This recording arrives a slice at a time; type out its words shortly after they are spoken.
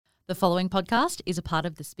The following podcast is a part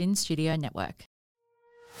of the Spin Studio Network.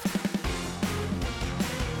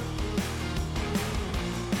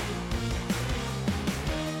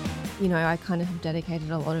 You know, I kind of have dedicated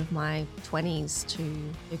a lot of my 20s to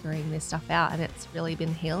figuring this stuff out, and it's really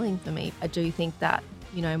been healing for me. I do think that,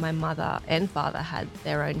 you know, my mother and father had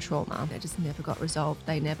their own trauma. It just never got resolved.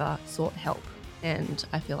 They never sought help. And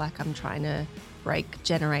I feel like I'm trying to break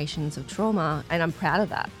generations of trauma, and I'm proud of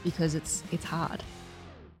that because it's hard.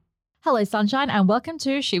 Hello, sunshine, and welcome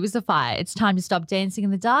to She Was the Fire. It's time to stop dancing in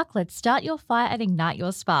the dark. Let's start your fire and ignite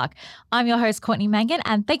your spark. I'm your host, Courtney Mangan,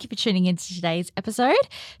 and thank you for tuning in to today's episode.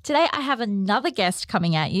 Today, I have another guest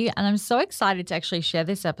coming at you, and I'm so excited to actually share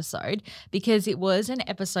this episode because it was an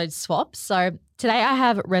episode swap. So today, I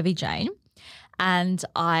have Revi Jane. And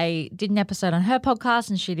I did an episode on her podcast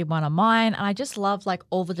and she did one on mine. And I just love like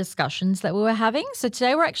all the discussions that we were having. So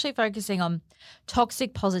today we're actually focusing on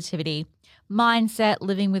toxic positivity, mindset,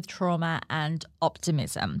 living with trauma, and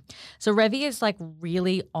optimism. So Revi is like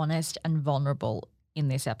really honest and vulnerable in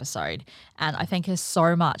this episode. And I thank her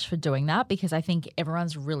so much for doing that because I think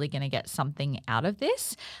everyone's really going to get something out of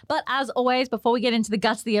this. But as always, before we get into the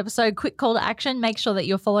guts of the episode, quick call to action. Make sure that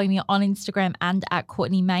you're following me on Instagram and at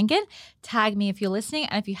Courtney Mangan. Tag me if you're listening.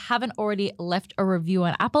 And if you haven't already left a review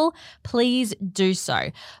on Apple, please do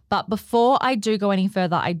so. But before I do go any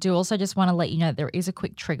further, I do also just want to let you know that there is a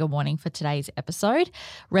quick trigger warning for today's episode.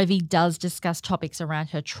 Revi does discuss topics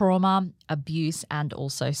around her trauma, abuse, and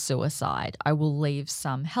also suicide. I will leave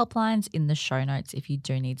some helplines in the show notes if you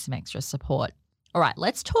do need some extra support. All right,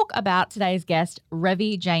 let's talk about today's guest,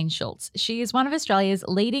 Revi Jane Schultz. She is one of Australia's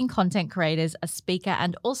leading content creators, a speaker,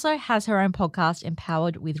 and also has her own podcast,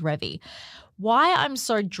 Empowered with Revi. Why I'm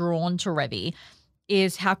so drawn to Revi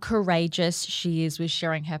is how courageous she is with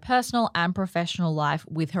sharing her personal and professional life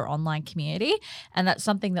with her online community. And that's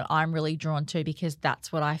something that I'm really drawn to because that's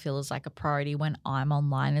what I feel is like a priority when I'm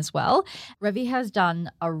online as well. Revi has done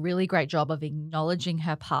a really great job of acknowledging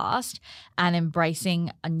her past and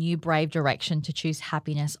embracing a new brave direction to choose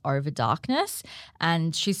happiness over darkness.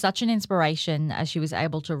 And she's such an inspiration as she was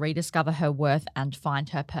able to rediscover her worth and find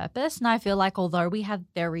her purpose. And I feel like although we have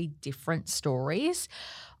very different stories,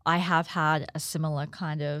 I have had a similar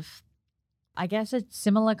kind of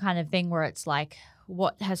thing where it's like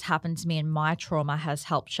what has happened to me and my trauma has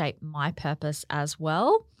helped shape my purpose as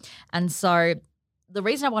well. And so the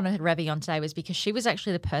reason I wanted Revi on today was because she was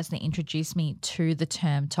actually the person that introduced me to the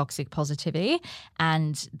term toxic positivity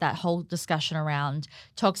and that whole discussion around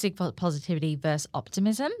toxic positivity versus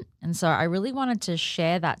optimism. And so I really wanted to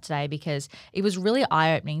share that today because it was really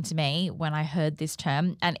eye-opening to me when I heard this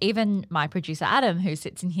term. And even my producer, Adam, who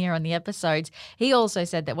sits in here on the episodes, he also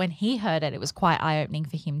said that when he heard it, it was quite eye-opening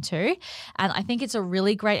for him too. And I think it's a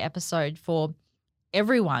really great episode for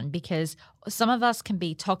everyone because some of us can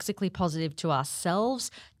be toxically positive to ourselves,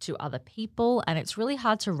 to other people, and it's really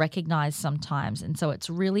hard to recognize sometimes. And so it's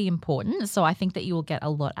really important. So I think that you will get a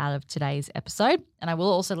lot out of today's episode. And I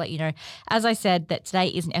will also let you know, as I said, that today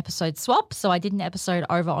is an episode swap. So I did an episode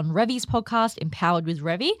over on Revi's podcast, Empowered with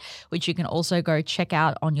Revi, which you can also go check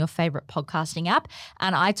out on your favorite podcasting app.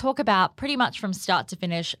 And I talk about pretty much from start to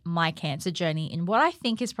finish my cancer journey in what I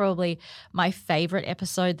think is probably my favorite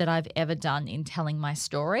episode that I've ever done in telling my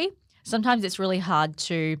story. Sometimes it's really hard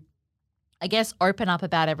to, I guess, open up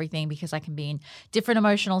about everything because I can be in different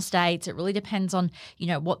emotional states. It really depends on, you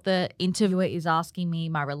know, what the interviewer is asking me,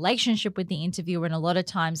 my relationship with the interviewer. And a lot of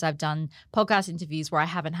times I've done podcast interviews where I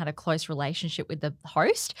haven't had a close relationship with the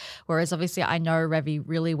host, whereas obviously I know Revi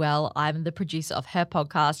really well. I'm the producer of her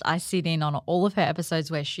podcast. I sit in on all of her episodes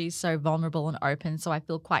where she's so vulnerable and open. So I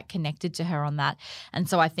feel quite connected to her on that. And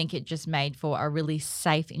so I think it just made for a really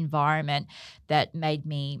safe environment that made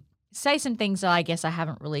me say some things that I guess I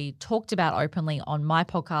haven't really talked about openly on my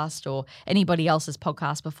podcast or anybody else's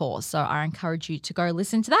podcast before. So I encourage you to go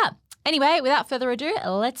listen to that. Anyway, without further ado,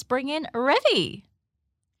 let's bring in Revi.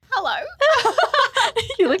 Hello.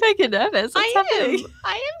 You look like you're nervous. What's happening?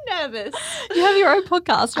 I am nervous. You have your own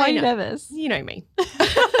podcast. Why are you nervous? You know me.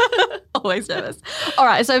 Always nervous. All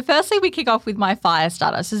right. So firstly, we kick off with my fire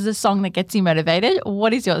starter. This is a song that gets you motivated.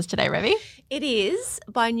 What is yours today, Revi? It is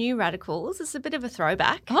by New Radicals. It's a bit of a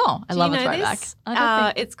throwback. Oh, I love a throwback. This?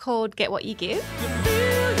 It's called Get What You Give.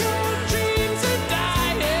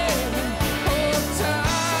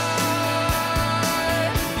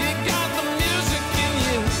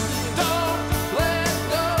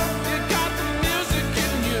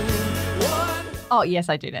 Oh, yes,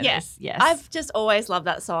 I do know this. Yes. I've just always loved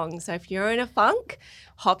that song. So if you're in a funk,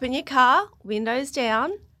 hop in your car, windows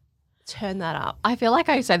down, turn that up. I feel like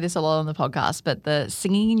I say this a lot on the podcast, but the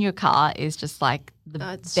singing in your car is just like the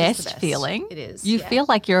best feeling. It is. You feel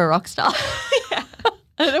like you're a rock star. Yeah.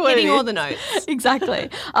 Hitting all the notes. Exactly.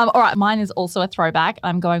 All right, mine is also a throwback.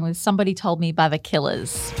 I'm going with Somebody Told Me by The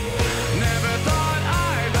Killers. Never thought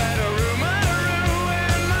I'd let a rumor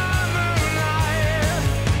ruin my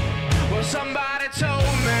moonlight. Well, somebody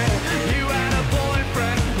told me you had a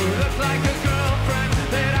boyfriend who looked like a girlfriend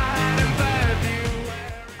that I had in Fairview.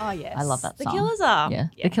 Oh, yes. I love that song. The Killers are. Yeah.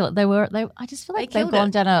 The Killers. They I just feel like they've killed gone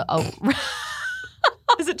it. down a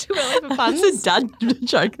Is it too early for puns? It's a dad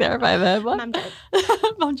joke there if I've heard one. Mum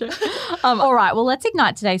joke. Mum joke. All right, well, let's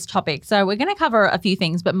ignite today's topic. So we're going to cover a few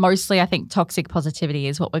things, but mostly I think toxic positivity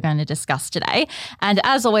is what we're going to discuss today. And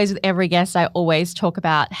as always with every guest, I always talk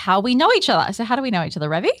about how we know each other. So how do we know each other,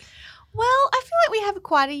 Revy? Well, I feel like we have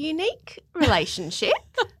quite a unique relationship,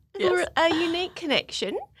 Yes. a unique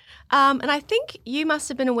connection. And I think you must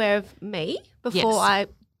have been aware of me before Yes. I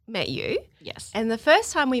met you. Yes. And the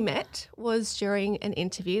first time we met was during an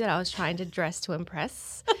interview that I was trying to dress to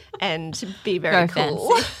impress and to be very Go cool.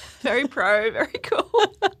 fancy. Very pro, very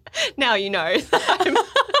cool. Now you know that I'm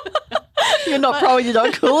You're not pro and you're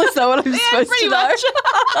not cool. Is that what I'm supposed pretty to know? much.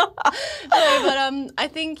 No, but I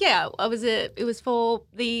think it was for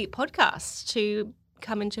the podcast to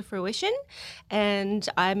come into fruition, and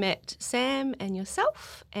I met Sam and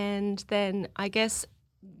yourself, and then I guess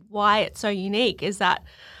why it's so unique is that,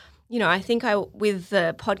 you know, I think with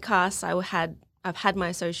the podcast I've had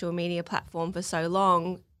my social media platform for so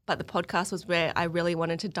long, but the podcast was where I really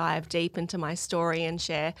wanted to dive deep into my story and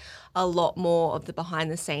share a lot more of the behind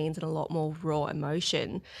the scenes and a lot more raw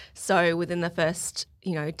emotion. So within the first,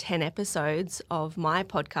 10 episodes of my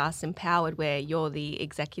podcast, Empowered, where you're the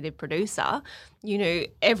executive producer, you knew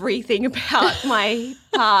everything about my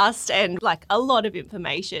past and like a lot of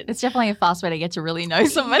information. It's definitely a fast way to get to really know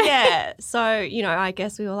somebody. Yeah. So, I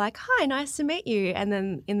guess we were like, hi, nice to meet you. And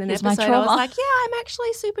then in the Here's next my episode, I was trauma. like, yeah, I'm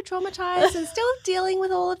actually super traumatized and still dealing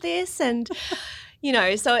with all of this. And,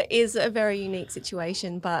 so it is a very unique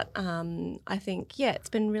situation. But I think, it's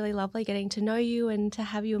been really lovely getting to know you and to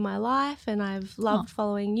have you in my life. And I've loved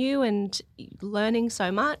following you and learning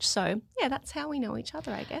so much. So, that's how we know each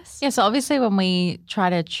other, I guess. Yeah, so obviously when we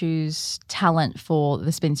try to choose talent for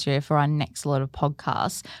the Spin Studio for our next lot of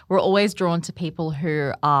podcasts, we're always drawn to people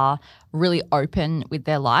who are really open with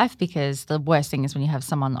their life, because the worst thing is when you have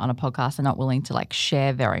someone on a podcast they're not willing to like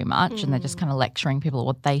share very much and they're just kind of lecturing people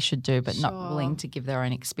what they should do but not willing to give their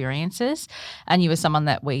own experiences. And you were someone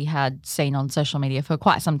that we had seen on social media for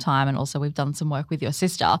quite some time, and also we've done some work with your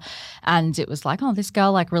sister, and it was like, oh, this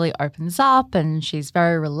girl like really opens up and she's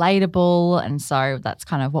very relatable, and so that's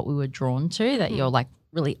kind of what we were drawn to, that you're like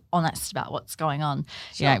really honest about what's going on.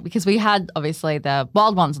 Because we had obviously the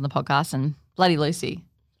wild ones on the podcast, and bloody Lucy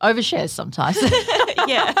overshares sometimes.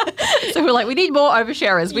 Yeah. So we're like, we need more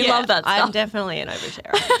oversharers. We love that stuff. I'm definitely an oversharer.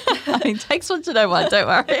 I mean, takes one to know one, don't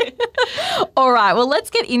worry. All right, well, let's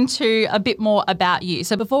get into a bit more about you.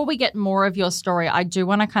 So before we get more of your story, I do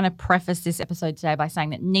want to kind of preface this episode today by saying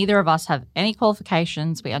that neither of us have any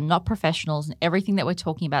qualifications. We are not professionals, and everything that we're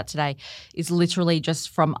talking about today is literally just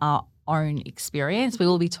from our own experience. We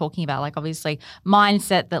will be talking about, like, obviously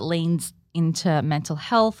mindset that leans into mental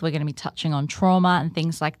health. We're going to be touching on trauma and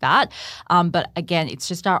things like that. But again, it's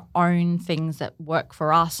just our own things that work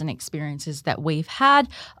for us and experiences that we've had.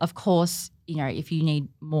 Of course, if you need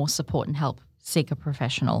more support and help, seek a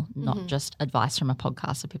professional, not just advice from a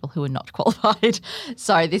podcast of people who are not qualified.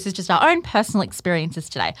 So this is just our own personal experiences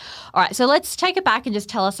today. All right, so let's take it back and just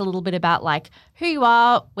tell us a little bit about like who you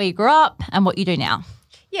are, where you grew up, and what you do now.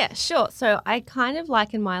 Yeah, sure. So I kind of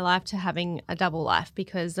liken my life to having a double life,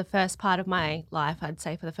 because the first part of my life, I'd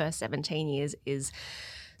say for the first 17 years, is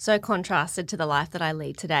so contrasted to the life that I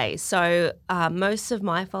lead today. So most of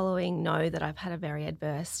my following know that I've had a very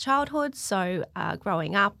adverse childhood. So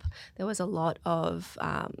growing up, there was a lot of,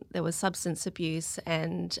 there was substance abuse,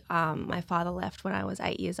 and my father left when I was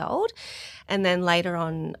 8 years old. And then later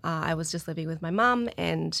on, I was just living with my mum,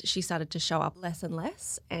 and she started to show up less and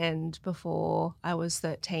less. And before I was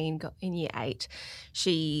 13, in year 8,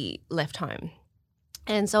 she left home.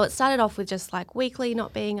 And so it started off with just like weekly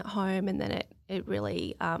not being at home, and then it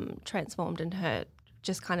really transformed into her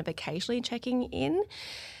just kind of occasionally checking in.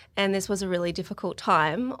 And this was a really difficult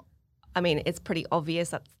time. I mean, it's pretty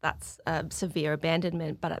obvious that that's severe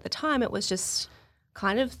abandonment, but at the time it was just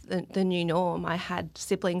kind of the new norm. I had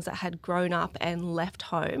siblings that had grown up and left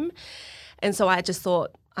home. And so I just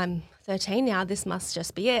thought, I'm 13 now, this must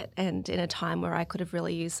just be it. And in a time where I could have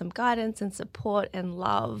really used some guidance and support and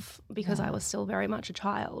love, because I was still very much a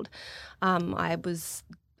child. I was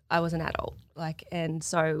I was an adult, and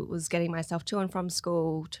so was getting myself to and from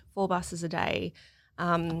school, 4 buses a day.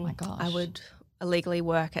 Oh my gosh. I would illegally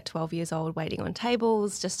work at 12 years old, waiting on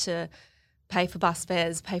tables just to pay for bus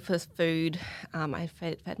fares, pay for food. I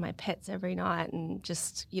fed my pets every night, and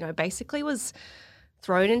just basically was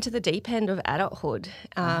thrown into the deep end of adulthood.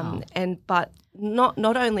 But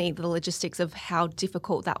not only the logistics of how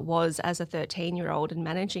difficult that was as a 13-year-old and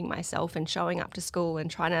managing myself and showing up to school and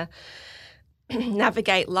trying to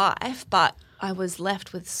navigate life, but I was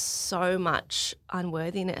left with so much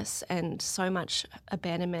unworthiness and so much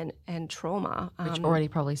abandonment and trauma. Which already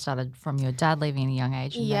probably started from your dad leaving at a young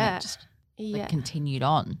age, and then it just continued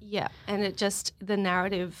on. Yeah, and the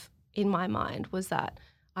narrative in my mind was that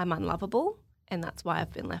I'm unlovable, and that's why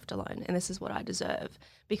I've been left alone, and this is what I deserve.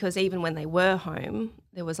 Because even when they were home,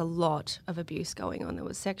 there was a lot of abuse going on. There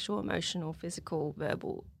was sexual, emotional, physical,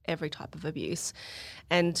 verbal, every type of abuse.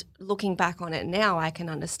 And looking back on it now, I can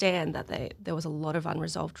understand that there was a lot of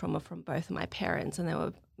unresolved trauma from both of my parents, and they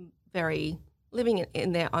were very living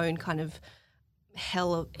in their own kind of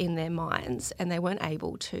hell in their minds, and they weren't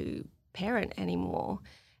able to parent anymore.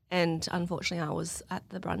 And unfortunately, I was at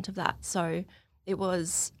the brunt of that. So it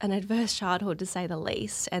was an adverse childhood, to say the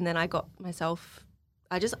least. And then I got myself,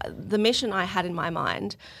 the mission I had in my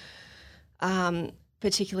mind,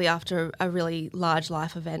 particularly after a really large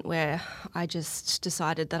life event where I just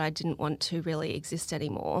decided that I didn't want to really exist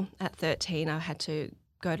anymore. At 13, I had to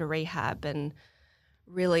go to rehab and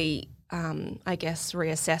really,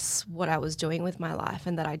 reassess what I was doing with my life,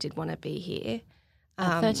 and that I did want to be here.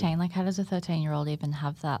 At 13, how does a 13-year-old even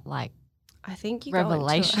have that, I think you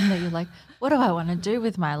revelation that you're like, what do I want to do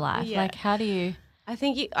with my life? Yeah. How do you? I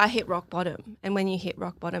think I hit rock bottom, and when you hit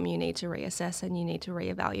rock bottom, you need to reassess and you need to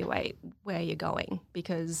reevaluate where you're going,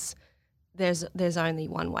 because there's only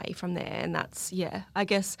one way from there, and that's I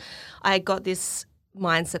guess I got this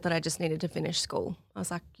mindset that I just needed to finish school. I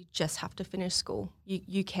was like, you just have to finish school.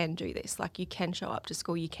 You can do this. You can show up to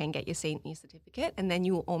school, you can get your senior certificate, and then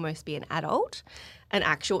you will almost be an adult, an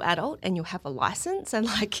actual adult, and you'll have a license. And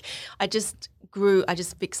I just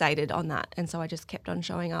fixated on that. And so I just kept on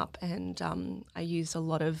showing up, and I used a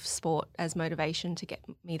lot of sport as motivation to get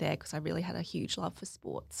me there, because I really had a huge love for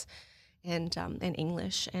sports and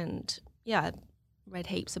English, and I read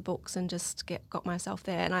heaps of books and just got myself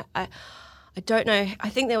there. And I don't know. I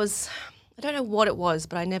don't know what it was,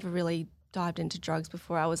 but I never really dived into drugs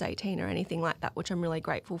before I was 18 or anything like that, which I'm really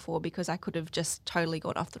grateful for, because I could have just totally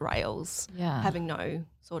gone off the rails, having no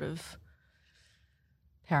sort of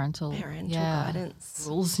parental guidance.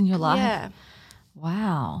 Rules in your life. Yeah.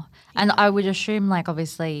 Wow. And I would assume,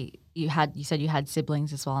 obviously you said you had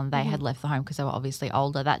siblings as well, and they had left the home because they were obviously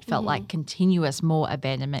older. That felt like continuous more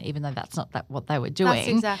abandonment, even though that's not what they were doing. That's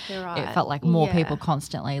exactly right. It felt like more people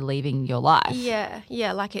constantly leaving your life. Yeah.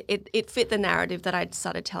 It fit the narrative that I'd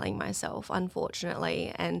started telling myself,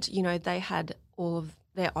 unfortunately. And, they had all of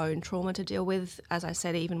their own trauma to deal with. As I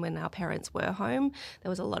said, even when our parents were home, there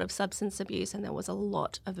was a lot of substance abuse, and there was a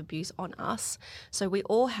lot of abuse on us. So we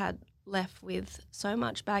all had left with so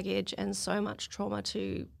much baggage and so much trauma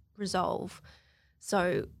to resolve.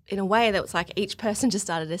 So in a way, that was like each person just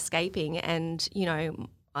started escaping. And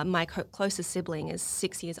my closest sibling is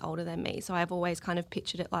 6 years older than me, so I've always kind of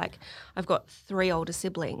pictured it like I've got 3 older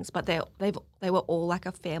siblings, but they were all like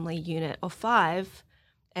a family unit of 5.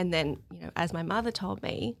 And then as my mother told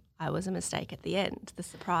me, I was a mistake at the end, the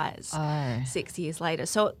surprise. 6 years later.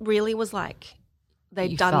 So it really was like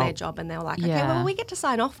they'd done their job, and they were like, okay, well, we get to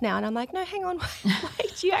sign off now. And I'm like, no, hang on,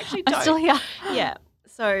 wait, you actually don't. I'm still here. Yeah.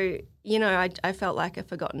 So, I felt like a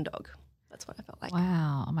forgotten dog. That's what I felt like.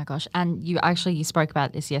 Wow. Oh my gosh. And you spoke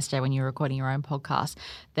about this yesterday when you were recording your own podcast,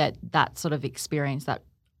 that sort of experience, that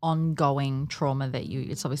ongoing trauma that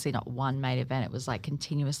it's obviously not one made event, it was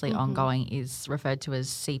continuously ongoing, is referred to as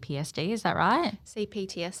CPSD. Is that right?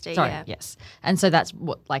 CPTSD, Sorry, yeah. Yes. And so that's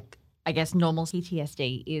what I guess normal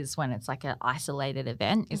PTSD is when it's an isolated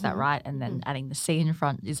event. Is that right? And then adding the C in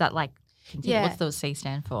front, is that Yeah. What's the C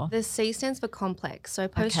stand for? The C stands for complex. So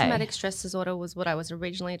post-traumatic stress disorder was what I was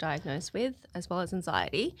originally diagnosed with, as well as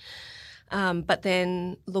anxiety. But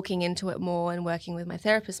then looking into it more and working with my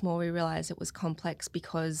therapist more, we realised it was complex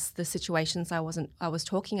because the situations I was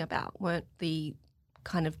talking about weren't the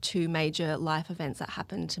kind of 2 major life events that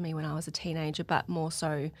happened to me when I was a teenager, but more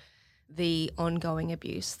so the ongoing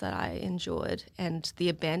abuse that I endured and the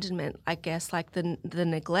abandonment, I guess, the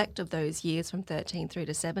neglect of those years from 13 through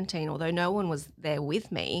to 17. Although no one was there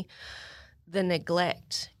with me, the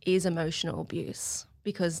neglect is emotional abuse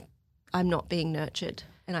because I'm not being nurtured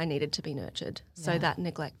and I needed to be nurtured. So that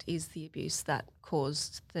neglect is the abuse that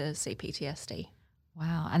caused the CPTSD.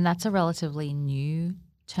 Wow. And that's a relatively new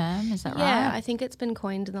term. Is that Yeah, right? I think it's been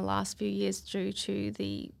coined in the last few years due to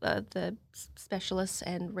the specialists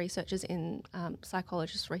and researchers in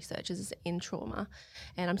psychologists, researchers in trauma.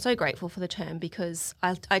 And I'm so grateful for the term because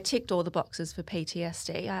I ticked all the boxes for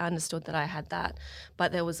PTSD. I understood that I had that,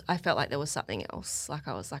 but I felt like there was something else. Like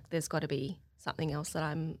I was like, there's got to be something else that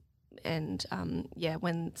I'm. And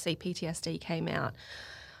when CPTSD came out,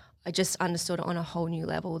 I just understood on a whole new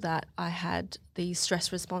level that I had these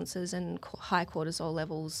stress responses and high cortisol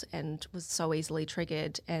levels and was so easily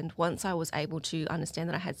triggered. And once I was able to understand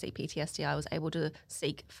that I had CPTSD, I was able to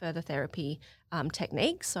seek further therapy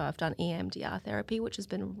techniques. So I've done EMDR therapy, which has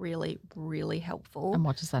been really, really helpful. And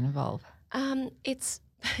what does that involve?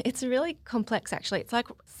 It's really complex, actually. It's like,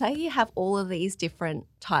 say you have all of these different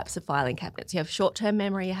types of filing cabinets. You have short-term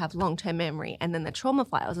memory, you have long-term memory, and then the trauma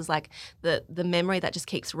files is like the memory that just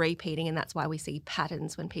keeps repeating, and that's why we see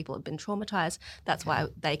patterns when people have been traumatized. That's why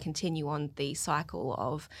they continue on the cycle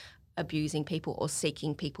of abusing people or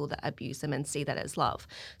seeking people that abuse them and see that as love.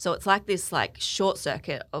 So it's like this like short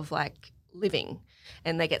circuit of like living,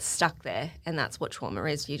 and they get stuck there, and that's what trauma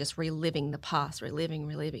is. You're just reliving the past, reliving,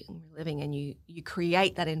 and you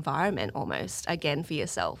create that environment almost again for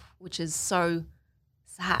yourself, which is so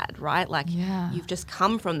sad, right? Like you've just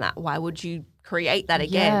come from that. Why would you create that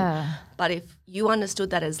again? Yeah. But if you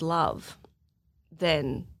understood that as love,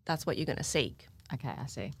 then that's what you're going to seek. Okay, I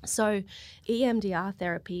see. So EMDR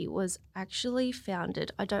therapy was actually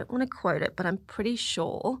founded, I don't want to quote it, but I'm pretty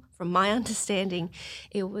sure from my understanding,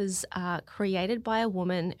 it was created by a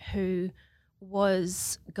woman who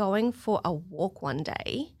was going for a walk one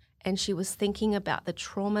day, and she was thinking about the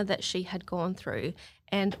trauma that she had gone through.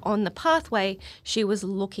 And on the pathway, she was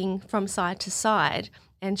looking from side to side,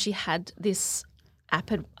 and she had this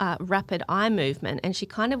rapid eye movement, and she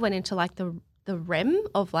kind of went into like the REM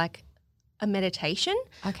of like a meditation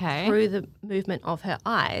through the movement of her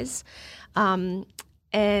eyes.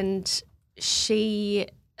 And she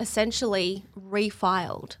essentially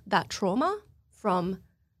refiled that trauma from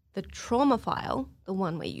the trauma file, the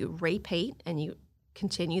one where you repeat and you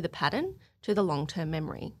continue the pattern, to the long-term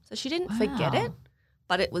memory. So she didn't forget it,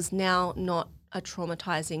 but it was now not a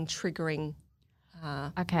traumatizing, triggering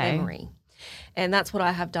memory. And that's what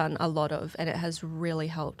I have done a lot of, and it has really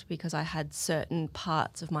helped because I had certain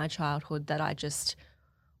parts of my childhood that I just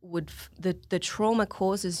the trauma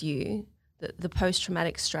causes you, the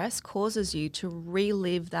post-traumatic stress causes you to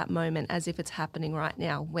relive that moment as if it's happening right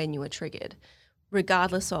now when you were triggered,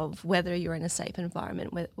 regardless of whether you're in a safe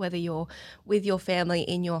environment, whether you're with your family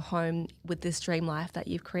in your home with this dream life that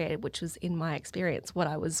you've created, which was, in my experience, what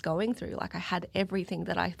I was going through. Like I had everything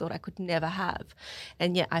that I thought I could never have,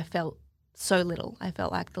 and yet I felt so little. I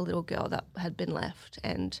felt like the little girl that had been left,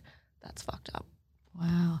 and that's fucked up.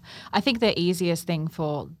 Wow. I think the easiest thing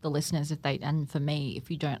for the listeners, and for me, if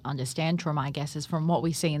you don't understand trauma, I guess, is from what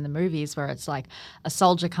we see in the movies where it's like a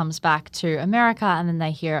soldier comes back to America and then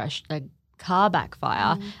they hear a car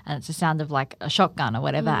backfire and it's the sound of like a shotgun or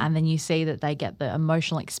whatever, and then you see that they get the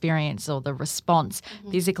emotional experience or the response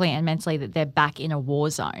physically and mentally that they're back in a war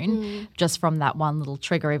zone just from that one little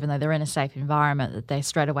trigger, even though they're in a safe environment, that they're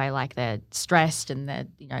straight away like they're stressed and they're,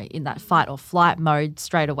 you know, in that fight or flight mode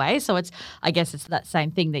straight away. So I guess it's that same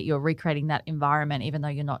thing that you're recreating that environment even though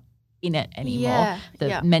you're not in it anymore.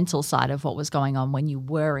 The mental side of what was going on when you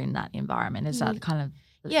were in that environment. Is that kind of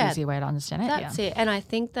the easier way to understand it? That's it. And I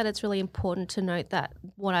think that it's really important to note that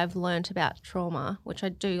what I've learned about trauma, which I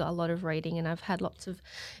do a lot of reading and I've had lots of,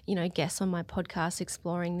 guests on my podcast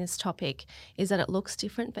exploring this topic, is that it looks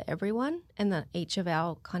different for everyone and that each of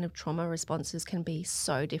our kind of trauma responses can be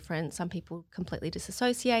so different. Some people completely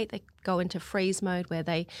disassociate. They go into freeze mode where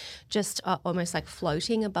they just are almost like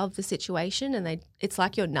floating above the situation and it's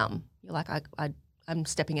like you're numb. You're like, I'm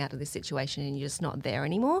stepping out of this situation and you're just not there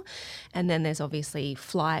anymore. And then there's obviously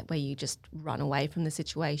flight where you just run away from the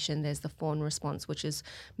situation. There's the fawn response, which is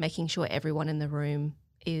making sure everyone in the room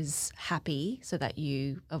is happy so that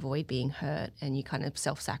you avoid being hurt and you kind of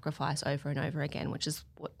self-sacrifice over and over again, which is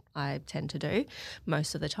what I tend to do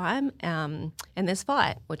most of the time. And there's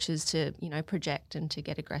fight, which is to, project and to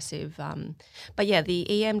get aggressive. But yeah, the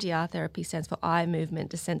EMDR therapy stands for eye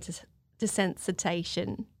movement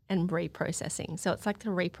desensitization and reprocessing. So it's like the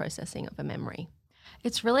reprocessing of a memory.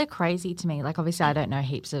 It's really crazy to me. Like, obviously, I don't know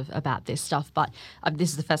heaps about this stuff, but this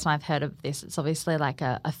is the first time I've heard of this. It's obviously like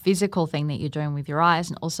a physical thing that you're doing with your eyes,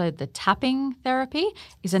 and also the tapping therapy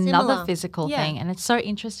is another physical thing. And it's so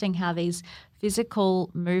interesting how these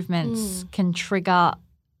physical movements can trigger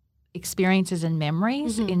experiences and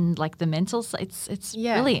memories in like the mental. It's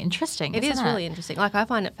really interesting. It is really interesting. Like, I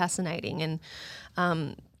find it fascinating, and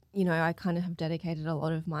I kind of have dedicated a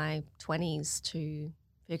lot of my 20s to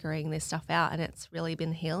figuring this stuff out, and it's really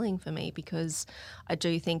been healing for me because I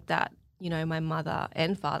do think that, you know, my mother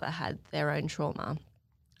and father had their own trauma,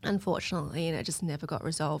 unfortunately, and it just never got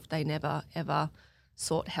resolved. They never, ever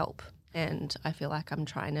sought help. And I feel like I'm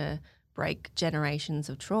trying to break generations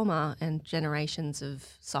of trauma and generations of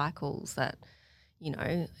cycles that, you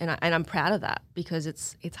know, and I'm proud of that because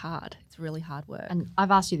it's hard. It's really hard work. And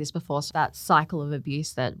I've asked you this before, so that cycle of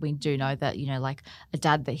abuse that we do know that, you know, like a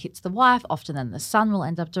dad that hits the wife, often then the son will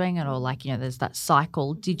end up doing it, or like, you know, there's that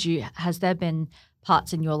cycle. Has there been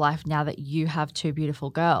parts in your life now that you have two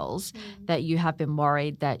beautiful girls that you have been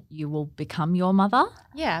worried that you will become your mother?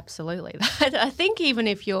 Yeah, absolutely. I think even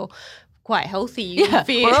if you're quite healthy, you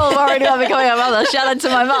fear. We're all worried about becoming a mother. Shout out to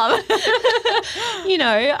my mum. You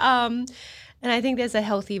know, and I think there's a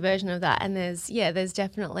healthy version of that. And there's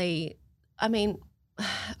definitely, I mean,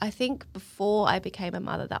 I think before I became a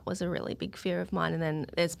mother, that was a really big fear of mine. And then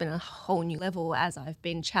there's been a whole new level as I've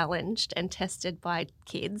been challenged and tested by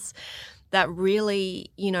kids that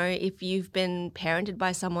really, you know, if you've been parented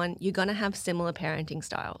by someone, you're going to have similar parenting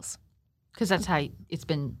styles. Because that's how it's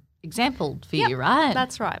been exampled for you, right?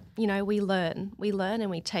 That's right. You know, we learn and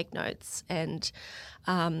we take notes. And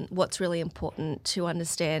what's really important to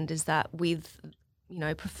understand is that with, you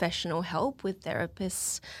know, professional help, with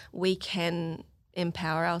therapists, we can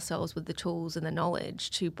empower ourselves with the tools and the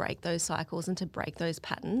knowledge to break those cycles and to break those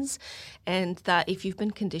patterns, and that if you've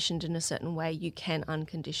been conditioned in a certain way, you can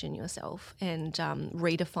uncondition yourself and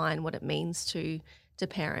redefine what it means to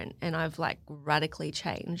parent. And I've like radically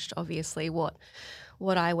changed, obviously, what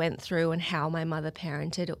I went through and how my mother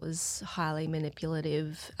parented. It was highly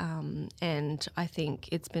manipulative, and I think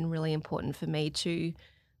it's been really important for me to,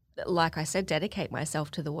 like I said, dedicate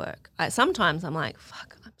myself to the work. Sometimes I'm like,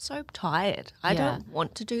 fuck, I'm so tired. I don't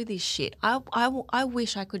want to do this shit. I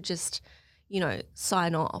wish I could just, you know,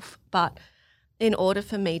 sign off. But in order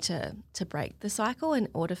for me to break the cycle, in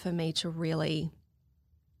order for me to really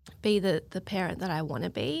be the parent that I want to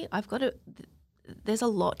be, there's a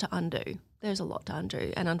lot to undo. There's a lot to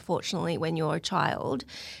undo. And unfortunately, when you're a child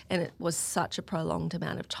and it was such a prolonged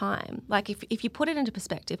amount of time, like if you put it into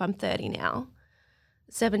perspective, I'm 30 now,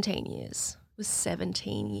 17 years. It was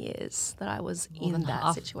 17 years that I was in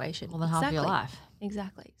that situation. More than half of your life.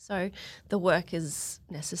 Exactly. So the work is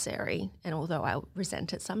necessary. And although I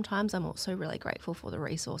resent it sometimes, I'm also really grateful for the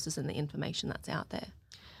resources and the information that's out there.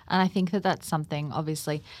 And I think that that's something,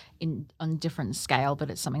 obviously, on different scale, but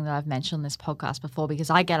it's something that I've mentioned on this podcast before, because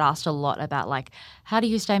I get asked a lot about, like, how do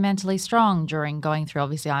you stay mentally strong during going through,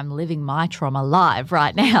 obviously, I'm living my trauma live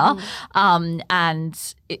right now.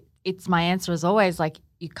 And it's my answer is always, like,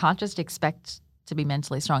 you can't just expect to be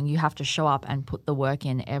mentally strong. You have to show up and put the work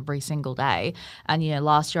in every single day. And, you know,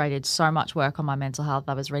 last year I did so much work on my mental health.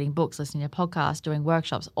 I was reading books, listening to podcasts, doing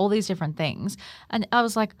workshops, all these different things. And I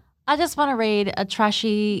was like, I just want to read a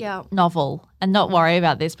trashy novel and not worry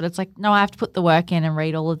about this. But it's like, no, I have to put the work in and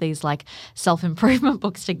read all of these like self-improvement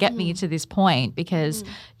books to get me to this point, because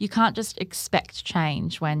you can't just expect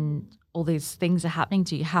change when all these things are happening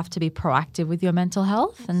to you. You have to be proactive with your mental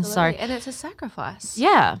health. Absolutely. And it's a sacrifice.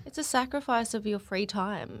 Yeah. It's a sacrifice of your free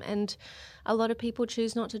time. And a lot of people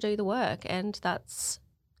choose not to do the work, and that's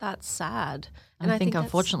sad. And I think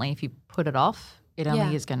unfortunately, if you put it off, it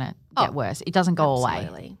only is going to get worse. It doesn't go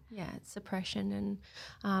away. Yeah, it's suppression,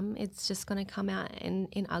 and it's just going to come out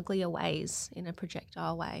in uglier ways, in a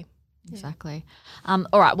projectile way. Exactly.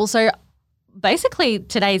 All right. Well, so basically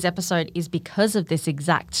today's episode is because of this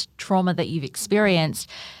exact trauma that you've experienced.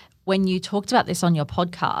 When you talked about this on your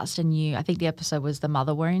podcast, and I think the episode was the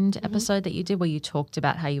mother wound episode that you did, where you talked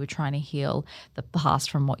about how you were trying to heal the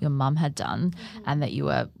past from what your mum had done, and that you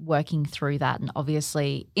were working through that. And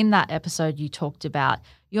obviously in that episode you talked about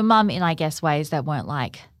your mum in, I guess, ways that weren't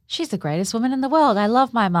like, she's the greatest woman in the world. I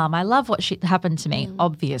love my mum. I love what happened to me,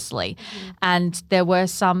 obviously. And there were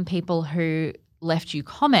some people who left you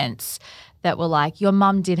comments that were like, your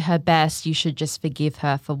mum did her best, you should just forgive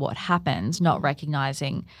her for what happened, not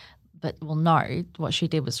recognizing, but well, no, what she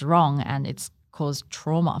did was wrong and it's caused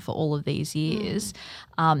trauma for all of these years.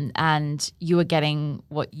 And you were getting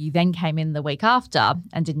what you then came in the week after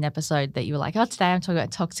and did an episode that you were like, oh, today I'm talking about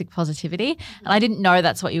toxic positivity. And I didn't know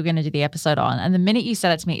that's what you were going to do the episode on. And the minute you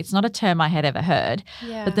said it to me, it's not a term I had ever heard,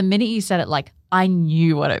 but the minute you said it, like, I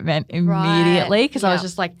knew what it meant immediately because I was Yeah.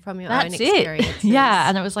 just like, From your that's own it. experiences. Yeah.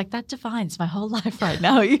 And it was like, that defines my whole life right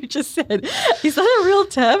now. You just said, is that a real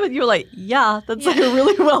term? And you were like, yeah, that's like a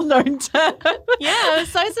really well-known term. Yeah, I was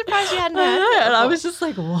so surprised you hadn't I heard know. it And I before. was just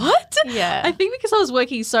like, what? Yeah. I think because I was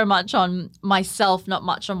working so much on myself, not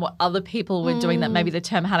much on what other people were doing, that maybe the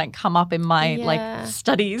term hadn't come up in my Yeah. like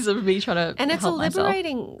studies of me trying to And it's a help myself.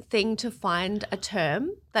 liberating thing to find a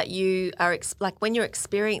term that you are like when you're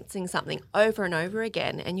experiencing something over and over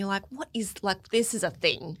again and you're like, what is like this is a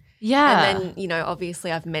thing. Yeah. And then, you know,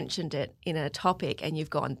 obviously I've mentioned it in a topic and you've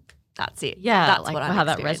gone, that's it. Yeah, That's like what I'm how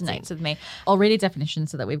that experiencing. resonates with me. I'll read a definition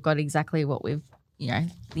so that we've got exactly what we've, you know,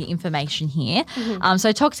 the information here.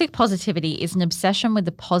 So toxic positivity is an obsession with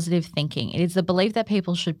the positive thinking. It is the belief that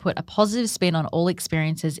people should put a positive spin on all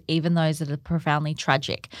experiences, even those that are profoundly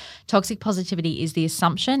tragic. Toxic positivity is the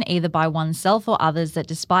assumption, either by oneself or others, that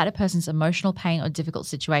despite a person's emotional pain or difficult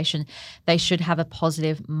situation, they should have a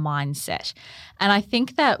positive mindset. And I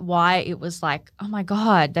think that why it was like, oh my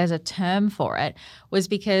God, there's a term for it, was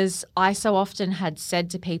because I so often had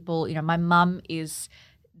said to people, you know, my mum is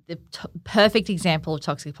the perfect example of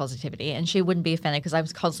toxic positivity, and she wouldn't be offended because I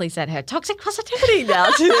was constantly saying to her, toxic positivity now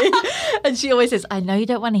to me. And she always says, I know you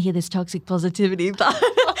don't want to hear this toxic positivity, but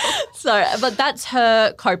but that's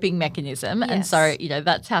her coping mechanism. And so, Yes. you know,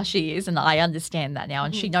 that's how she is. And I understand that now.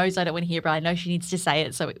 And she knows I don't want to hear it, but I know she needs to say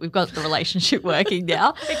it. So we've got the relationship working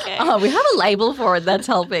now. Okay. We have a label for it that's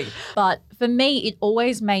helping. But for me, it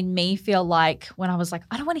always made me feel like when I was like,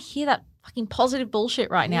 I don't want to hear that fucking positive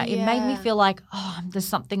bullshit right now. It made me Yeah. feel like, oh, there's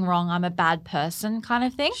something wrong. I'm a bad person kind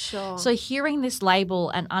of thing. Sure. So hearing this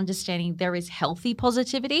label and understanding there is healthy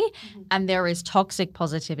positivity and there is toxic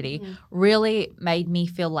positivity really made me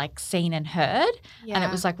feel like seen and heard. And it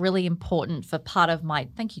Yeah. was like really important for part of my,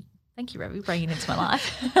 thank you, Revi, bringing it into my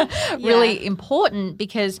life. Really important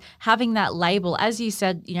because having that label, as you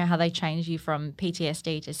said, you know, how they change you from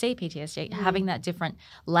PTSD to CPTSD, having that different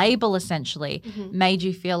label essentially made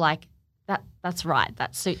you feel like that's right,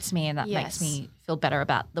 that suits me and that makes Yes. me feel better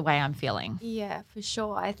about the way I'm feeling. Yeah, for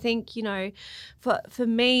sure. I think, you know, for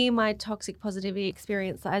me, my toxic positivity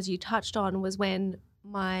experience, as you touched on, was when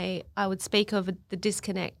I would speak of the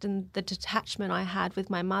disconnect and the detachment I had with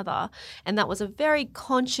my mother. And that was a very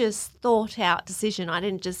conscious, thought out decision. I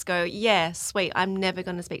didn't just go, yeah, sweet, I'm never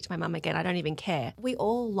going to speak to my mum again. I don't even care. We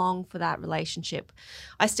all long for that relationship.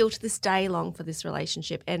 I still to this day long for this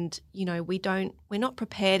relationship. And, you know, we're not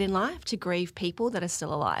prepared in life to grieve people that are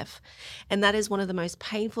still alive. And that is one of the most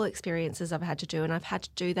painful experiences I've had to do. And I've had to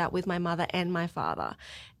do that with my mother and my father.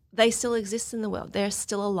 They still exist in the world. They're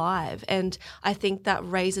still alive. And I think that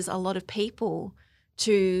raises a lot of people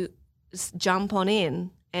to jump on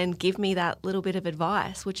in and give me that little bit of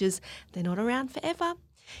advice, which is they're not around forever.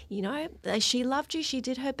 You know, she loved you. She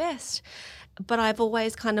did her best. But I've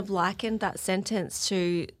always kind of likened that sentence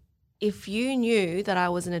to if you knew that I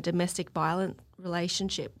was in a domestic violence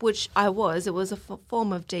relationship, which I was, it was a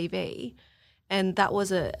form of DV, and that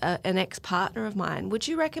was an ex-partner of mine, would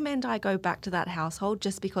you recommend I go back to that household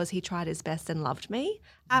just because he tried his best and loved me?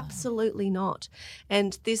 Absolutely not.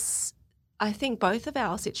 And this, I think both of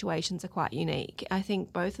our situations are quite unique. I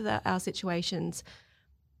think both of our situations,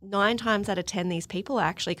 9 times out of 10, these people are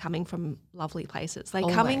actually coming from lovely places. They're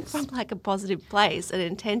coming Always. from like a positive place, an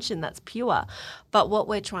intention that's pure. But what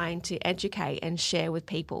we're trying to educate and share with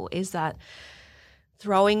people is that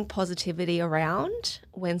throwing positivity around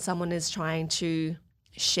when someone is trying to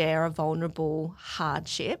share a vulnerable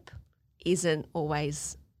hardship isn't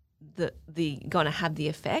always the going to have the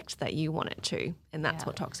effect that you want it to. And that's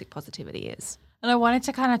what toxic positivity is. And I wanted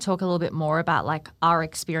to kind of talk a little bit more about like our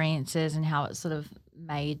experiences and how it sort of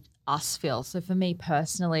made us feel. So for me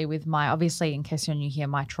personally, with my, obviously in case you're new here,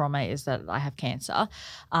 my trauma is that I have cancer,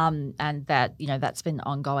 and that, you know, that's been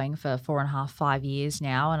ongoing for 4.5, 5 years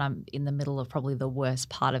now, and I'm in the middle of probably the worst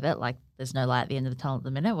part of it. Like there's no light at the end of the tunnel at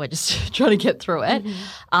the minute. We're just trying to get through it.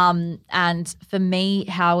 And for me,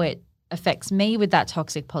 how it affects me with that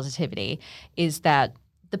toxic positivity is that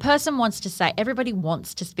the person wants to say, everybody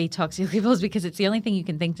wants to be toxic positive because it's the only thing you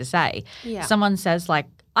can think to say. Yeah. Someone says like,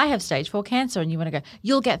 I have stage 4 cancer, and you want to go,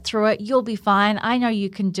 you'll get through it. You'll be fine. I know you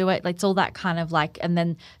can do it. Like it's all that kind of like, and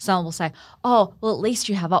then someone will say, oh, well, at least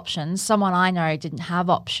you have options. Someone I know didn't have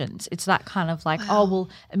options. It's that kind of like, oh, well,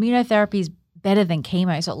 immunotherapy is better than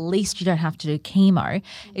chemo, so at least you don't have to do chemo.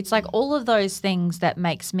 It's like all of those things that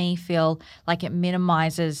makes me feel like it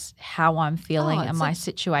minimizes how I'm feeling and it's my a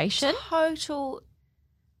situation.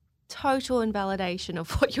 Total invalidation of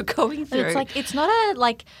what you're going And through. it's like, it's not a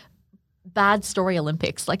like bad story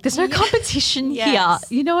Olympics. Like there's no competition Yes.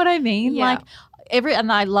 here. You know what I mean? Yeah. Like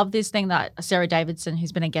and I love this thing that Sarah Davidson,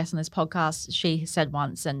 who's been a guest on this podcast, she said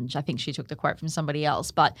once, and I think she took the quote from somebody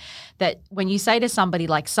else, but that when you say to somebody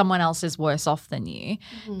like someone else is worse off than you,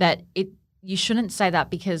 that you shouldn't say that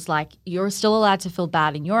because like you're still allowed to feel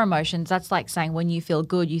bad in your emotions. That's like saying when you feel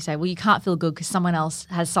good, you say, well, you can't feel good because someone else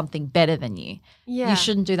has something better than you. Yeah. You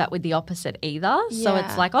shouldn't do that with the opposite either. So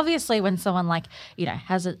it's like obviously when someone like,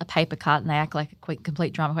 has a paper cut and they act like a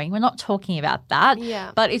complete drama queen, we're not talking about that.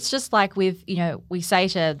 Yeah. But it's just like with, we say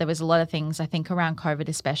there was a lot of things I think around COVID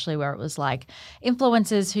especially where it was like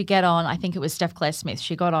influencers who get on, I think it was Steph Claire Smith,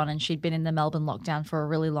 she got on and she'd been in the Melbourne lockdown for a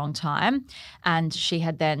really long time and she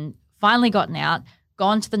had then finally gotten out,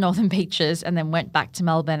 gone to the Northern Beaches and then went back to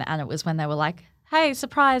Melbourne and it was when they were like, hey,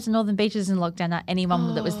 surprise, Northern Beaches in lockdown. Now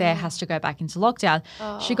anyone that was there has to go back into lockdown.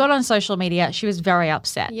 She got on social media. She was very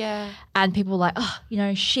upset. Yeah. And people were like,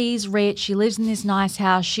 she's rich. She lives in this nice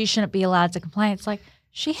house. She shouldn't be allowed to complain. It's like,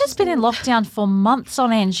 she has been in lockdown for months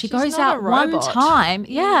on end. She goes out one time.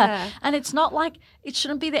 Yeah. And it's not like it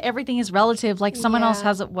shouldn't be that everything is relative. Like someone else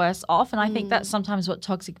has it worse off. And I think that's sometimes what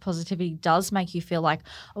toxic positivity does make you feel like,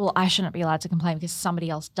 well, I shouldn't be allowed to complain because somebody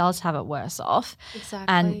else does have it worse off.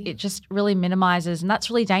 Exactly. And it just really minimizes. And that's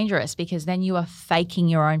really dangerous because then you are faking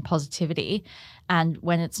your own positivity. And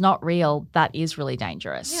when it's not real, that is really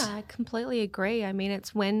dangerous. Yeah, I completely agree. I mean,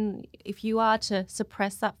 it's if you are to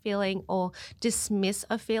suppress that feeling or dismiss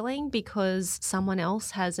a feeling because someone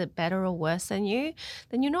else has it better or worse than you,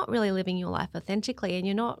 then you're not really living your life authentically and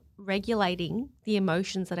you're not regulating the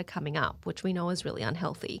emotions that are coming up, which we know is really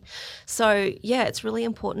unhealthy. So, yeah, it's really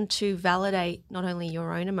important to validate not only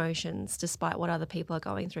your own emotions despite what other people are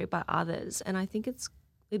going through, but others. And I think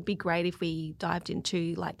it'd be great if we dived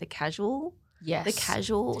into like the casual. Yes. The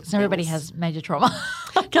casual. So everybody has major trauma.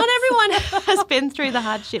 Not everyone has been through the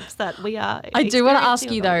hardships that we are. I do want to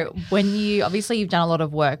ask you though, when you've done a lot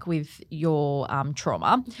of work with your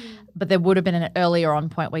trauma, but there would have been an earlier on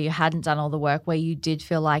point where you hadn't done all the work where you did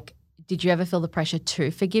feel like, did you ever feel the pressure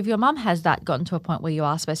to forgive your mum? Has that gotten to a point where you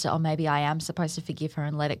are supposed to, maybe I am supposed to forgive her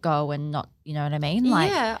and let it go and not, you know what I mean?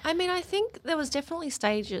 Yeah. I mean, I think there was definitely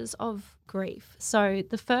stages of grief. So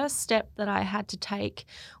the first step that I had to take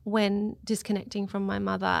when disconnecting from my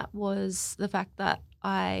mother was the fact that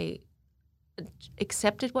I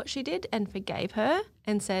accepted what she did and forgave her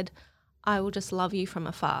and said, I will just love you from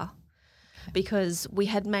afar. Because we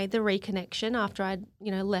had made the reconnection after I'd,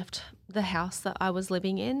 left the house that I was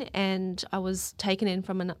living in and I was taken in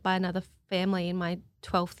by another family in my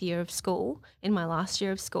 12th year of school, in my last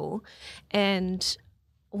year of school. And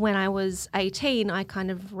when I was 18, I kind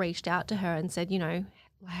of reached out to her and said,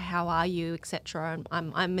 how are you, etc.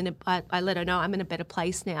 And I let her know I'm in a better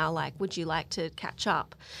place now. Like, would you like to catch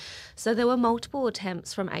up? So there were multiple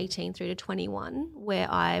attempts from 18 through to 21 where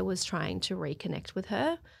I was trying to reconnect with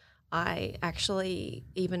her. I actually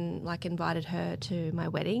even invited her to my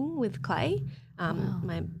wedding with Clay, I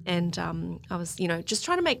was just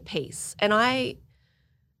trying to make peace. And I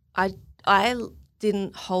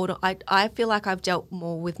didn't hold. I feel like I've dealt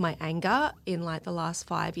more with my anger in the last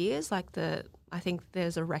 5 years. I think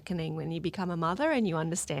there's a reckoning when you become a mother and you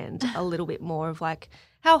understand a little bit more of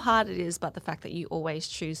how hard it is, but the fact that you always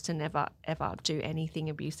choose to never, ever do anything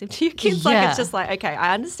abusive to your kids. It's just okay,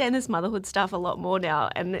 I understand this motherhood stuff a lot more now,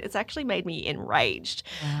 and it's actually made me enraged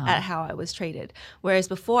at how I was treated. Whereas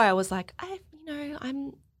before I was I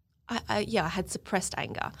had suppressed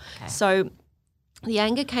anger. Okay. So the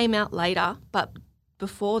anger came out later, but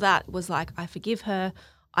before that was I forgive her.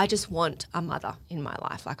 I just want a mother in my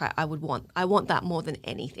life. I want that more than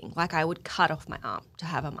anything. I would cut off my arm to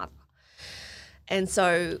have a mother. And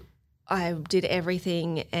so I did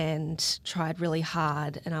everything and tried really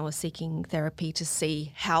hard, and I was seeking therapy to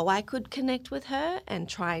see how I could connect with her and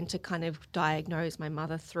trying to kind of diagnose my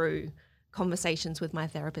mother through conversations with my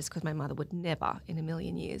therapist, because my mother would never in a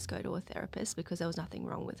million years go to a therapist because there was nothing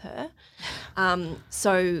wrong with her.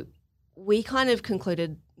 So we kind of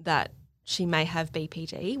concluded that she may have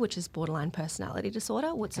BPD, which is borderline personality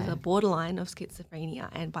disorder, which is a borderline of schizophrenia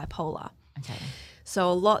and bipolar. Okay. So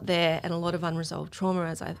a lot there and a lot of unresolved trauma,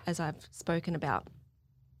 as I've spoken about.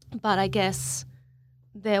 But I guess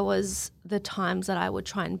there was the times that I would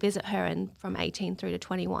try and visit her, and from 18 through to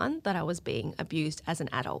 21 that I was being abused as an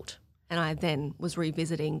adult. And I then was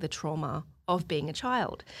revisiting the trauma of being a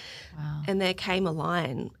child. Wow. And there came a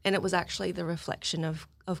line, and it was actually the reflection of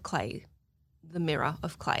Clay, the mirror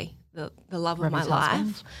of Clay, the love of my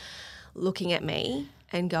life, looking at me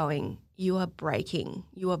and going, you are breaking,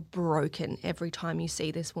 you are broken every time you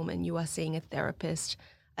see this woman. You are seeing a therapist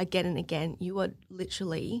again and again. You are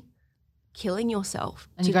literally killing yourself.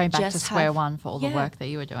 And you're going back to square one for all the work that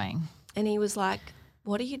you were doing. And he was like,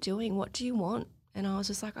 what are you doing? What do you want? And I was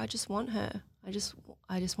just like, I just want her. I just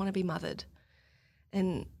want to be mothered.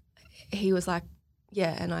 And he was like,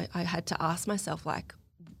 yeah. And I had to ask myself, like,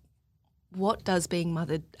 what does being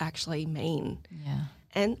mothered actually mean? Yeah.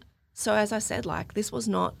 And so as I said, like, this was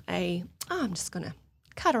not I'm just going to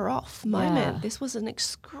cut her off moment. Yeah. This was an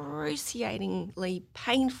excruciatingly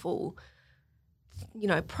painful,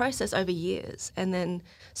 process over years. And then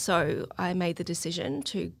so I made the decision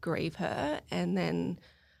to grieve her, and then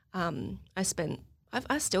I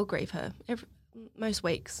still grieve her. Most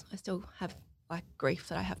weeks I still have like grief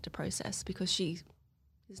that I have to process because she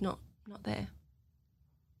is not there.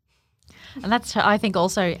 And that's, I think,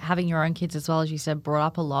 also having your own kids as well, as you said, brought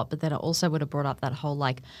up a lot, but then it also would have brought up that whole,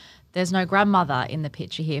 like, there's no grandmother in the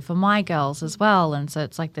picture here for my girls as well. And so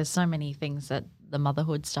it's like there's so many things that the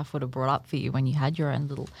motherhood stuff would have brought up for you when you had your own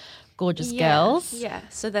little gorgeous girls. Yeah.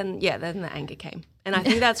 So then the anger came. And I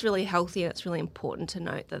think that's really healthy, and it's really important to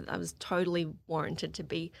note that I was totally warranted to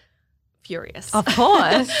be furious. Of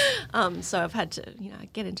course. So I've had to,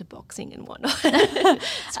 get into boxing and whatnot,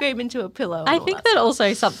 scream into a pillow. I think that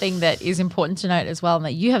also something that is important to note as well, and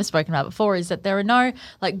that you have spoken about before, is that there are no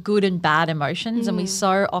like good and bad emotions. And we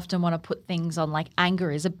so often want to put things on like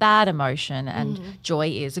anger is a bad emotion and joy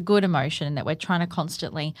is a good emotion, and that we're trying to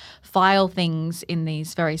constantly file things in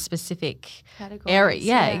these very specific areas.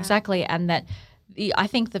 Yeah, exactly. And that I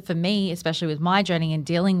think that for me, especially with my journey and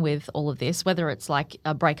dealing with all of this, whether it's like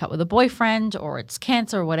a breakup with a boyfriend or it's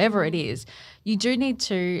cancer or whatever it is, you do need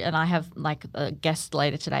to, and I have like a guest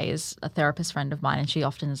later today is a therapist friend of mine, and she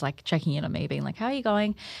often is like checking in on me being like, how are you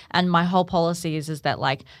going? And my whole policy is that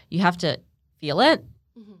like you have to feel it,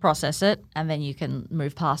 process it, and then you can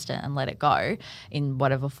move past it and let it go in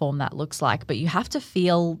whatever form that looks like. But you have to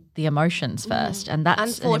feel the emotions first, and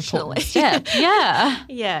that's an important step. Yeah.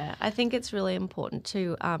 Yeah, I think it's really important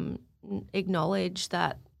to acknowledge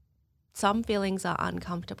that some feelings are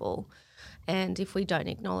uncomfortable, and if we don't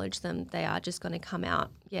acknowledge them, they are just going to come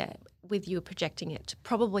out, with you projecting it to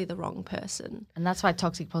probably the wrong person. And that's why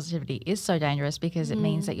toxic positivity is so dangerous, because it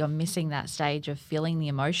means that you're missing that stage of feeling the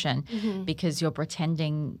emotion because you're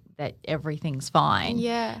pretending that everything's fine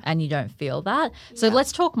and you don't feel that. So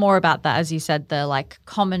let's talk more about that, as you said, the like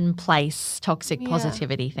commonplace toxic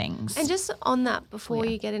positivity things. And just on that, before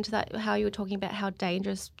you get into that, how you were talking about how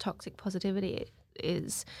dangerous toxic positivity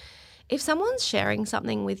is, if someone's sharing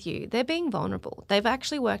something with you, they're being vulnerable. They've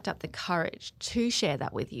actually worked up the courage to share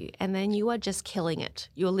that with you, and then you are just killing it.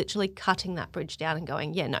 You're literally cutting that bridge down and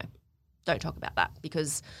going, no, don't talk about that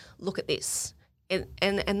because look at this. And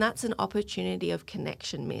that's an opportunity of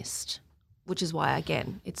connection missed, which is why,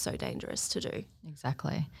 again, it's so dangerous to do.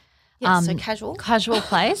 Exactly. Yeah, so casual. Casual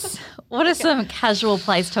place. What are some casual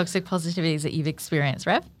place toxic positivities that you've experienced,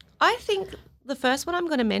 Rev? I think the first one I'm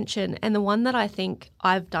going to mention, and the one that I think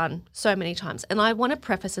I've done so many times, and I want to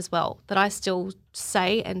preface as well that I still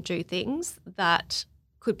say and do things that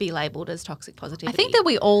could be labelled as toxic positivity. I think that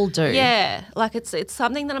we all do. Yeah, like it's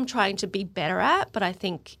something that I'm trying to be better at, but I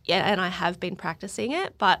think, and I have been practicing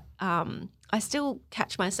it, but I still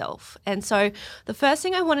catch myself. And so the first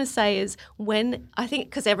thing I want to say is when, I think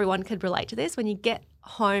because everyone could relate to this, when you get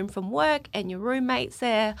home from work and your roommate's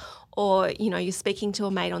there, or, you're speaking to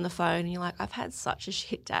a mate on the phone and you're like, I've had such a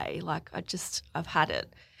shit day. Like I've had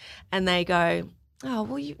it. And they go, oh,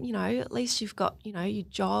 well, at least you've got, your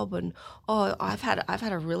job, and, oh, I've had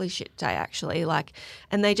a really shit day actually. Like,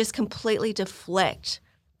 and they just completely deflect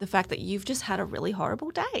the fact that you've just had a really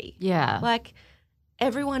horrible day. Yeah. Like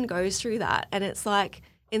everyone goes through that, and it's like,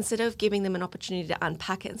 instead of giving them an opportunity to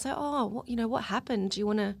unpack it and say, oh, what happened? Do you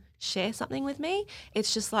want to share something with me?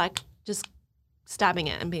 It's just like, just stabbing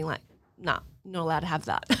it and being like, nah, not allowed to have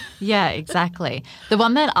that. Yeah, exactly. The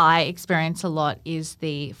one that I experience a lot is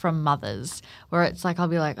from mothers, where it's like I'll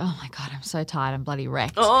be like, oh my God, I'm so tired, I'm bloody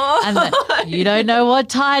wrecked. Oh. And you don't know what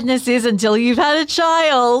tiredness is until you've had a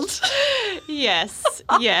child. Yes.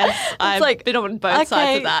 I've been on both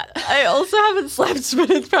sides of that. I also haven't slept,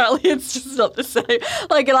 but apparently it's just not the same.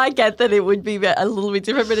 Like, and I get that it would be a little bit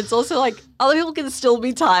different, but it's also like other people can still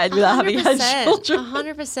be tired without having had children.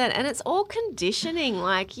 100%. And it's all conditioning.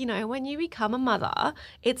 Like, when you become a mother,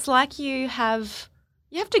 it's like you have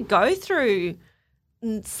to go through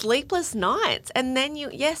sleepless nights, and then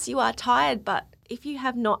you are tired, but if you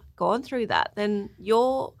have not gone through that, then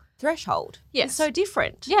your threshold is so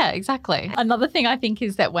different. Yeah, exactly. Another thing I think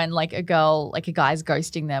is that when like a guy's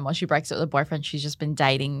ghosting them, or she breaks up with a boyfriend she's just been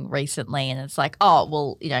dating recently, and it's like, oh,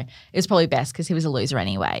 well, it was probably best because he was a loser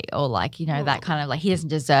anyway, or like, that kind of like, he doesn't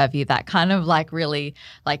deserve you, that kind of like really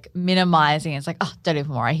like minimizing. It's like, oh, don't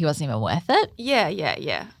even worry, he wasn't even worth it.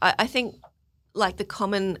 Yeah. I think like the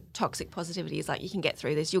common toxic positivity is like, you can get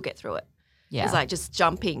through this, you'll get through it. Yeah. It's like just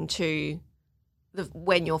jumping to the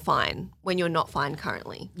when you're fine, when you're not fine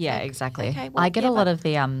currently. Yeah, Like, exactly. okay, well, I get yeah, a lot but- of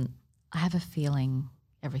the I have a feeling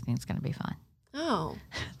everything's going to be fine. Oh,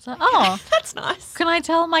 It's like, oh, that's nice. can I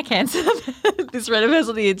tell my cancer that this random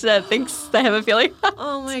person on the internet thinks they have a feeling?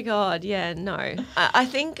 Oh my God, yeah, no. I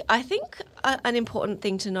think an important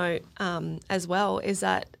thing to note as well is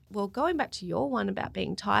that, well, going back to your one about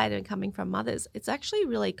being tired and coming from mothers, it's actually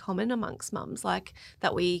really common amongst mums, like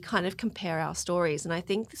that we kind of compare our stories. And I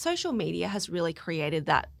think social media has really created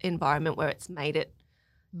that environment where it's made it,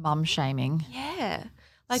 Mum shaming. yeah.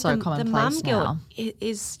 Like So the commonplace mum guilt now.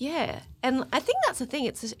 is, yeah. And I think that's the thing.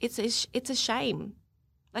 It's a shame.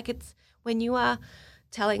 Like it's when you are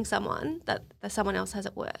telling someone that someone else has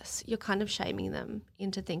it worse, you're kind of shaming them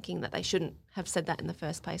into thinking that they shouldn't have said that in the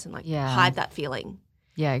first place and like Yeah. hide that feeling.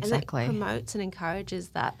 Yeah, And exactly. it promotes and encourages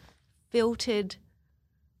that filtered,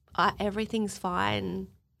 everything's fine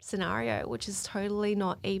scenario, which is totally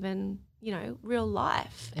not even, real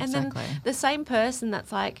life. Exactly. And then the same person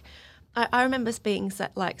that's like, I remember being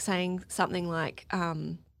saying something like,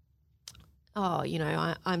 I'm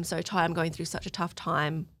so tired, I'm going through such a tough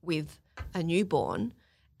time with a newborn.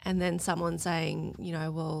 And then someone saying,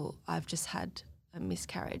 well, I've just had a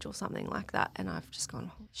miscarriage or something like that. And I've just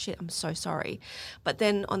gone, oh, shit, I'm so sorry. But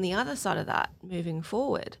then on the other side of that, moving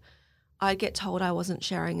forward, I'd get told I wasn't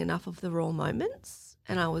sharing enough of the raw moments.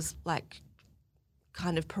 And I was like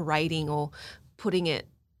kind of parading or putting it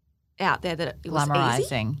out there that it was easy.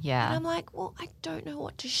 Glamorizing, And yeah. I'm like, well, I don't know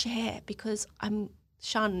what to share because I'm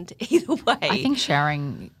shunned either way. I think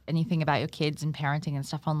sharing anything about your kids and parenting and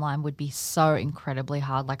stuff online would be so incredibly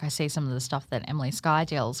hard. Like I see some of the stuff that Emily Skye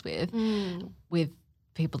deals with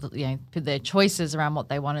people that, their choices around what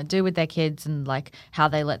they want to do with their kids and like how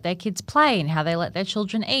they let their kids play and how they let their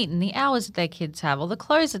children eat and the hours that their kids have or the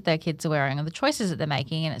clothes that their kids are wearing or the choices that they're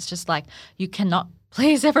making. And it's just like you cannot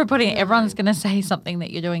please everybody. Everyone's going to say something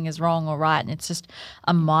that you're doing is wrong or right. And it's just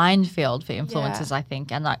a minefield for influencers, I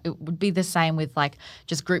think. And it would be the same with like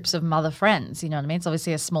just groups of mother friends. You know what I mean? It's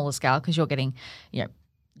obviously a smaller scale because you're getting,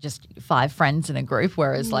 just 5 friends in a group.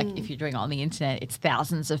 Whereas like if you're doing it on the internet, it's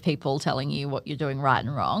thousands of people telling you what you're doing right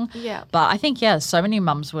and wrong. Yeah. But I think, so many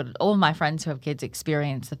mums all of my friends who have kids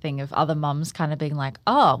experience the thing of other mums kind of being like,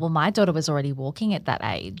 oh, well, my daughter was already walking at that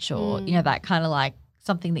age or, that kind of like,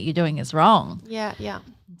 something that you're doing is wrong. Yeah.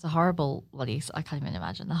 It's a horrible I can't even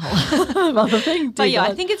imagine the whole other thing. But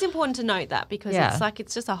I think it's important to note that because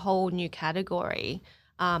it's just a whole new category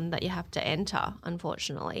that you have to enter,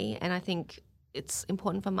 unfortunately. And I think it's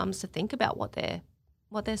important for mums to think about what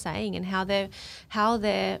they're saying and how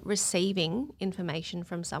they're receiving information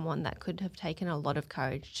from someone that could have taken a lot of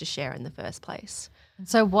courage to share in the first place.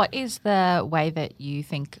 So what is the way that you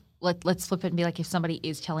think let's flip it and be like if somebody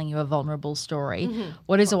is telling you a vulnerable story,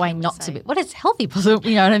 what is a way not to be – what is healthy?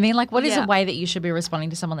 You know what I mean? Like what is a way that you should be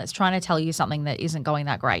responding to someone that's trying to tell you something that isn't going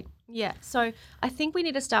that great? Yeah. So I think we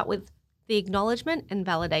need to start with the acknowledgement and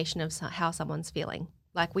validation of how someone's feeling.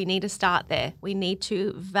 Like we need to start there. We need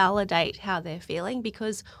to validate how they're feeling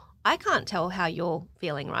because I can't tell how you're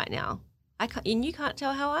feeling right now. And you can't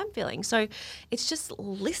tell how I'm feeling. So it's just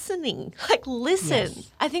listening. Like listen.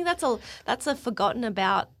 Yes. I think that's a forgotten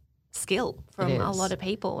about skill from a lot of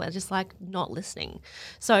people. They're just like not listening.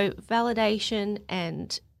 So validation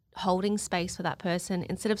and holding space for that person.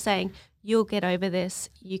 Instead of saying, you'll get over this,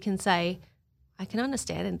 you can say, I can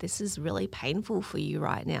understand and this is really painful for you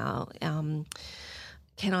right now.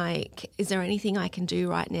 Is there anything I can do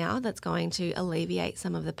right now that's going to alleviate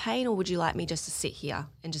some of the pain or would you like me just to sit here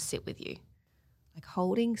and just sit with you? Like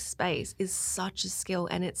holding space is such a skill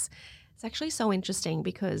and it's actually so interesting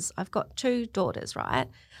because I've got 2 daughters, right?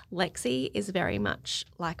 Lexi is very much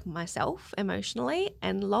like myself emotionally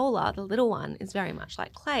and Lola, the little one, is very much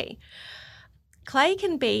like Clay. Clay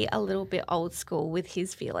can be a little bit old school with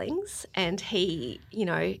his feelings and he,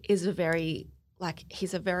 is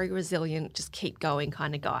he's a very resilient, just keep going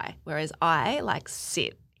kind of guy. Whereas I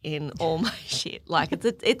sit in all my shit. Like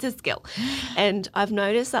it's a skill. And I've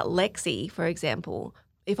noticed that Lexi, for example,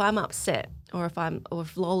 if I'm upset or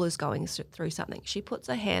if Lola's going through something, she puts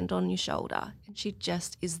her hand on your shoulder and she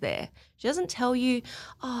just is there. She doesn't tell you,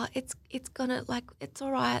 oh, it's gonna it's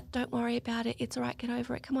all right. Don't worry about it. It's all right. Get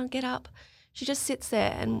over it. Come on, get up. She just sits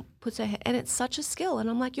there and puts her hand, and it's such a skill. And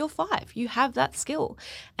I'm like, you're 5. You have that skill.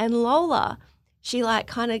 And Lola, she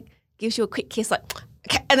kind of gives you a quick kiss,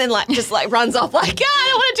 okay, and then just runs off I don't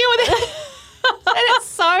want to deal with it. And it's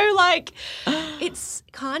so it's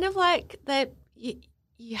kind of like that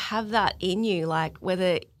you have that in you, like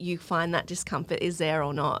whether you find that discomfort is there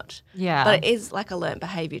or not. Yeah. But it is like a learnt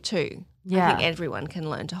behaviour too. Yeah. I think everyone can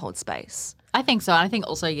learn to hold space. I think so. And I think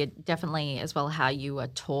also you definitely as well how you were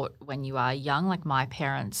taught when you are young. Like my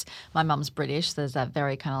parents, my mum's British. There's that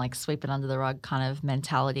very kind of like sweep it under the rug kind of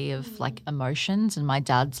mentality of like emotions. And my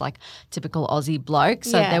dad's like typical Aussie bloke.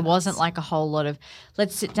 So there wasn't like a whole lot of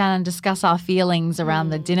let's sit down and discuss our feelings around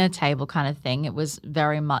the dinner table kind of thing. It was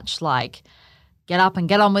very much like get up and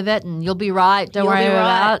get on with it and you'll be right. Don't worry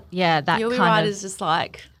about it. Yeah, that You'll be kind right of is just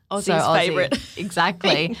like Aussie's so Aussie. favourite.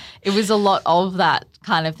 Exactly. It was a lot of that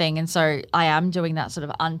kind of thing. And so I am doing that sort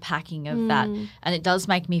of unpacking of that. And it does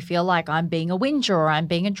make me feel like I'm being a whinger or I'm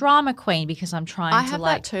being a drama queen because I'm trying I to have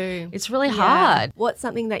like that too. it's really hard. What's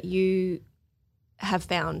something that you have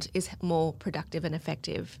found is more productive and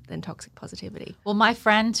effective than toxic positivity? Well, my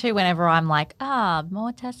friend too, whenever I'm like,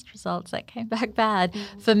 more test results that came back bad.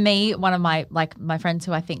 For me, one of my friends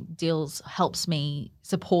who I think helps me,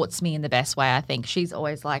 supports me in the best way, I think, she's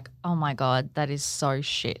always like, oh my God, that is so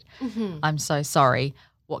shit. I'm so sorry.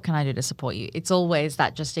 What can I do to support you? It's always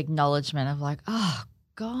that just acknowledgement of like, oh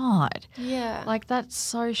God. Yeah. Like that's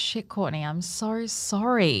so shit, Courtney. I'm so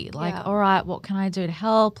sorry. Like, Yeah. all right, what can I do to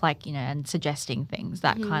help? Like, you know, and suggesting things,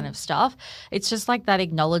 that kind of stuff. It's just like that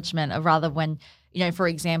acknowledgement of rather when, you know, for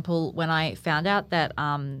example, when I found out that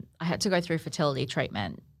I had to go through fertility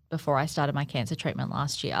treatment before I started my cancer treatment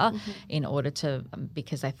last year in order to,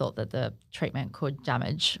 because I thought that the treatment could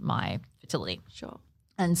damage my fertility. Sure.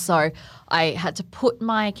 And so I had to put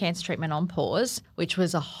my cancer treatment on pause, which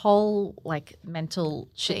was a whole like mental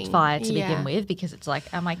shit fire to begin with because it's like,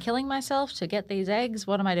 am I killing myself to get these eggs?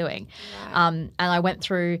 What am I doing? Right. And I went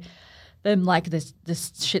through them like this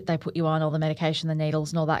shit they put you on, all the medication, the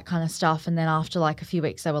needles and all that kind of stuff. And then after like a few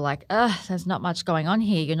weeks they were like, there's not much going on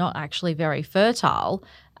here. You're not actually very fertile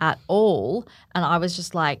at all. And I was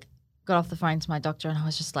just like, got off the phone to my doctor and I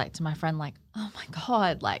was just like to my friend like, oh my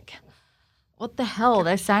God, like – what the hell?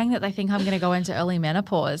 They're saying that they think I'm going to go into early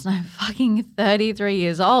menopause and I'm fucking 33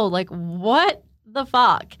 years old. Like, what the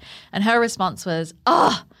fuck? And her response was,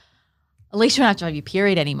 at least you don't have to have your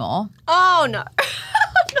period anymore. Oh, no.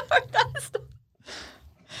 No, that's not.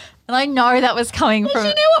 And I know that was coming from. Do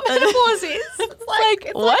you know what menopause is? It's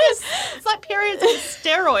like what? It's like periods and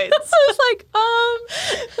steroids. I was like,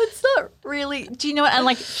 that's not really. Do you know what? And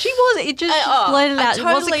like, she was. It just blurted out. It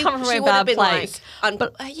wasn't coming from a bad place.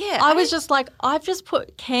 But I was just like, I've just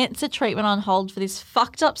put cancer treatment on hold for this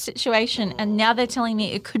fucked up situation, and now they're telling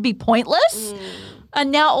me it could be pointless. And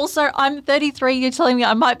now also I'm 33, you're telling me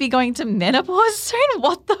I might be going to menopause soon?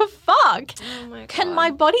 What the fuck? Oh my God. Can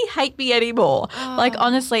my body hate me anymore? Like,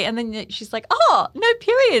 honestly. And then she's like, no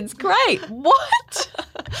periods. Great. What?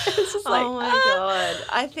 It's just like, oh my God.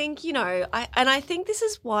 I think, you know, I think this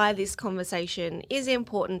is why this conversation is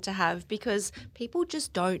important to have because people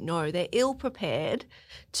just don't know. They're ill prepared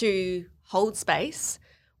to hold space.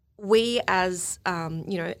 We as,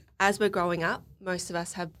 as we're growing up, most of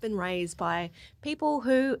us have been raised by people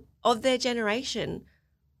who, of their generation,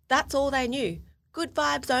 that's all they knew. Good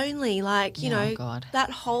vibes only. Like, you know, God. That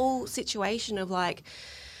whole situation of like,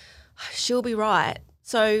 she'll be right.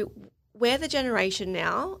 So we're the generation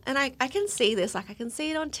now, and I can see this. Like, I can see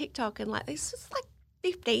it on TikTok and like, this is like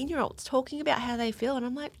 15-year-olds talking about how they feel. And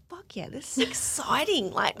I'm like, fuck yeah, this is exciting.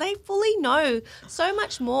 Like, they fully know so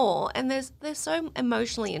much more and they're so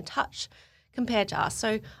emotionally in touch compared to us.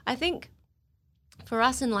 So I think for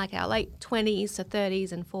us in like our late 20s to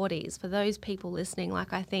 30s and 40s, for those people listening,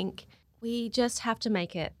 like I think we just have to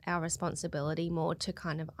make it our responsibility more to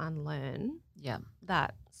kind of unlearn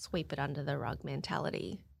that sweep it under the rug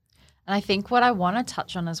mentality. And I think what I want to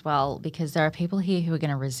touch on as well, because there are people here who are going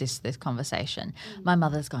to resist this conversation. My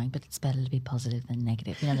mother's going, but it's better to be positive than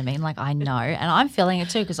negative. You know what I mean? Like, I know. And I'm feeling it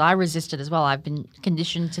too because I resist it as well. I've been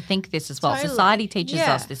conditioned to think this as well. Totally. Society teaches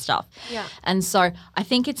us this stuff. Yeah. And so I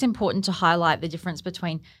think it's important to highlight the difference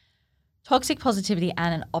between toxic positivity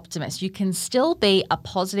and an optimist. You can still be a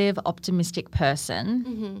positive, optimistic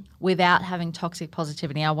person without having toxic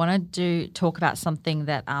positivity. I want to talk about something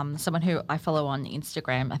that someone who I follow on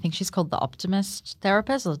Instagram, I think she's called the Optimist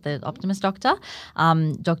therapist or the Optimist doctor,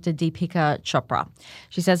 Dr. Deepika Chopra.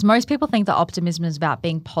 She says, most people think that optimism is about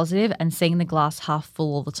being positive and seeing the glass half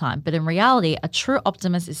full all the time. But in reality, a true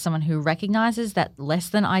optimist is someone who recognizes that less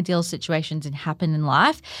than ideal situations happen in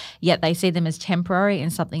life, yet they see them as temporary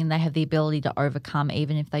and something they have the ability to overcome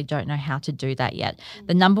even if they don't know how to do that yet.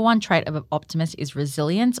 The number one trait of an optimist is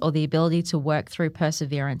resilience, or the ability to work through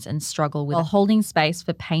perseverance and struggle with holding space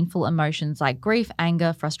for painful emotions like grief,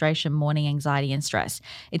 anger, frustration, mourning, anxiety, and stress.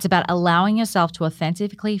 It's about allowing yourself to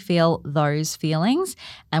authentically feel those feelings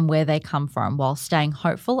and where they come from while staying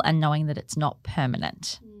hopeful and knowing that it's not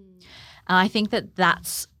permanent. And I think that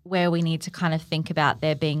that's where we need to kind of think about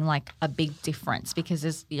there being like a big difference, because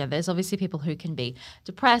there's obviously people who can be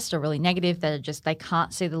depressed or really negative that are just, they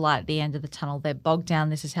can't see the light at the end of the tunnel. They're bogged down.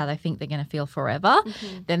 This is how they think they're going to feel forever.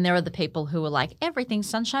 Then there are the people who are like, everything's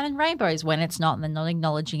sunshine and rainbows when it's not, and they're not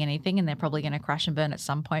acknowledging anything, and they're probably going to crash and burn at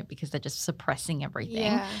some point because they're just suppressing everything.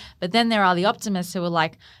 Yeah. But then there are the optimists who are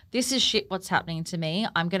like, this is shit what's happening to me.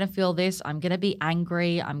 I'm going to feel this. I'm going to be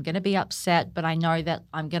angry. I'm going to be upset, but I know that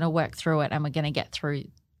I'm going to work through it and we're going to get through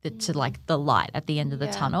to like the light at the end of the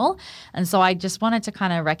tunnel. And so I just wanted to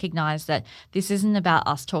kind of recognize that this isn't about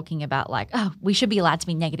us talking about like, oh, we should be allowed to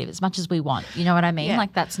be negative as much as we want. You know what I mean? Yeah.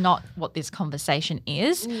 Like that's not what this conversation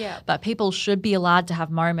is. Yeah. But people should be allowed to have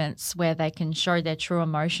moments where they can show their true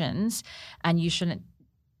emotions, and you shouldn't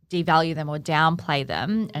devalue them or downplay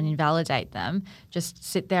them and invalidate them. Just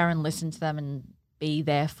sit there and listen to them and be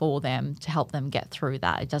there for them to help them get through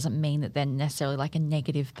that. It doesn't mean that they're necessarily like a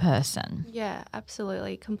negative person. Yeah,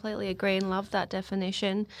 absolutely. Completely agree and love that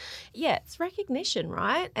definition. Yeah, it's recognition,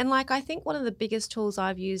 right? And like I think one of the biggest tools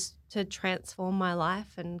I've used to transform my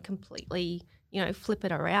life and completely, flip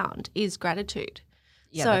it around is gratitude.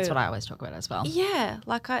 Yeah, So- that's what I always talk about as well. Yeah,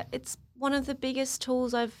 like it's one of the biggest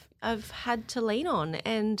tools I've had to lean on,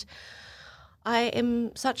 and I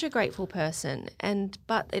am such a grateful person,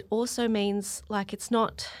 but it also means like it's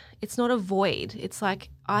not a void. It's like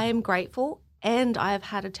I am grateful and I have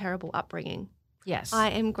had a terrible upbringing. Yes. I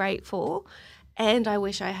am grateful and I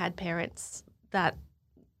wish I had parents that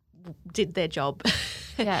did their job.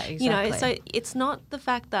 Yeah, exactly. So it's not the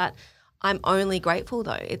fact that I'm only grateful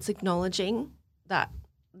though. It's acknowledging that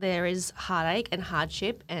there is heartache and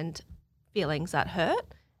hardship and feelings that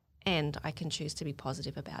hurt, and I can choose to be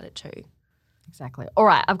positive about it too. Exactly. All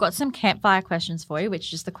right, I've got some campfire questions for you, which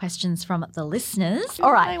is just the questions from the listeners.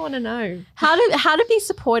 All I right. want to know. How to be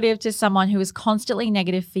supportive to someone who is constantly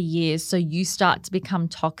negative for years so you start to become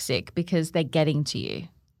toxic because they're getting to you?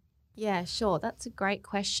 Yeah, sure. That's a great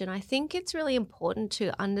question. I think it's really important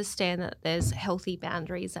to understand that there's healthy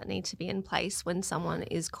boundaries that need to be in place when someone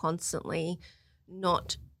is constantly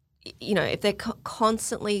not, if they're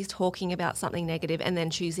constantly talking about something negative and then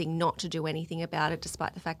choosing not to do anything about it,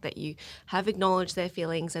 despite the fact that you have acknowledged their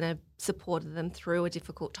feelings and have supported them through a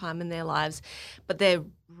difficult time in their lives, but they're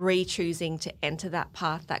re-choosing to enter that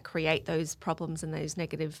path that create those problems and those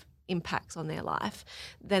negative impacts on their life,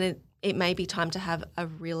 then it may be time to have a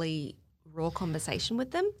really raw conversation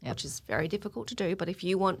with them, which is very difficult to do. But if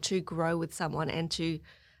you want to grow with someone and to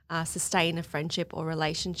sustain a friendship or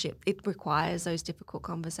relationship, it requires those difficult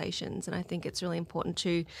conversations. And I think it's really important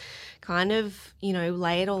to kind of,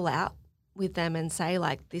 lay it all out with them and say,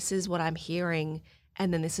 like, this is what I'm hearing,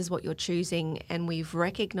 and then this is what you're choosing. And we've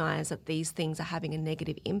recognized that these things are having a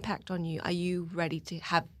negative impact on you. Are you ready to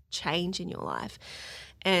have change in your life?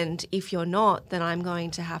 And if you're not, then I'm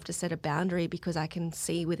going to have to set a boundary, because I can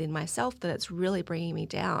see within myself that it's really bringing me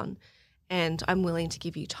down. And I'm willing to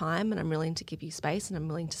give you time, and I'm willing to give you space, and I'm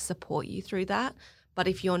willing to support you through that. But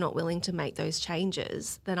if you're not willing to make those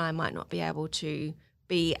changes, then I might not be able to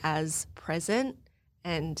be as present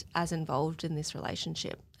and as involved in this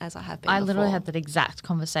relationship as I have been I literally before. had that exact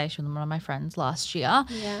conversation with one of my friends last year.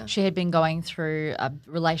 Yeah. She had been going through a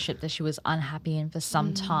relationship that she was unhappy in for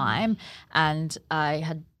some time, and I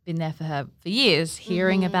had been there for her for years,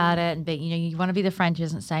 hearing about it and being, you want to be the friend who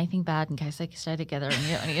doesn't say anything bad in case they can stay together, and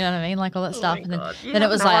you know what I mean, like all that stuff. And then it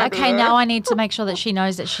was like, okay, now I need to make sure that she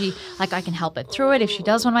knows that she, like, I can help her through it if she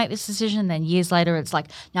does want to make this decision. Then years later, it's like,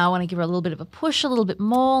 now I want to give her a little bit of a push, a little bit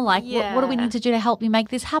more, like, what do we need to do to help you make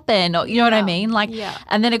this happen? Or, you know what I mean? Like,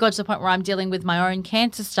 and then it got to the point where I'm dealing with my own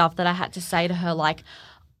cancer stuff that I had to say to her, like,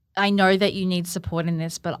 I know that you need support in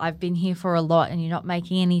this, but I've been here for a lot and you're not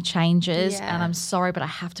making any changes, and I'm sorry, but I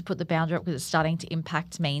have to put the boundary up because it's starting to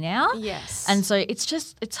impact me now. Yes. And so it's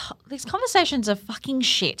these conversations are fucking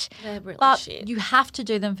shit. They're really but shit. you have to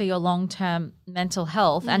do them for your long-term mental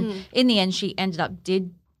health. And in the end, she ended up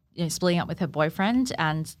splitting up with her boyfriend,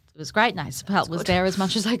 and it was great. And I was there as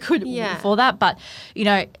much as I could for that. But,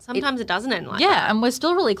 sometimes it doesn't end like that. yeah, and we're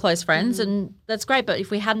still really close friends, and that's great. But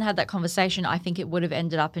if we hadn't had that conversation, I think it would have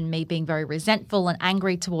ended up in me being very resentful and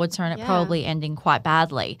angry towards her, and it probably ending quite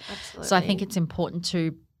badly. Absolutely. So I think it's important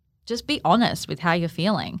to just be honest with how you're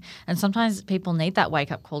feeling. And sometimes people need that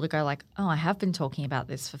wake up call to go like, oh, I have been talking about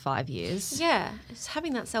this for 5 years. Yeah, it's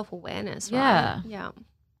having that self-awareness, Yeah. right? Yeah.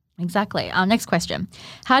 Exactly. Next question.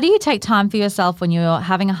 How do you take time for yourself when you're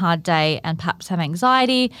having a hard day and perhaps have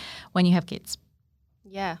anxiety when you have kids?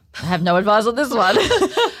 Yeah. I have no advice on this one.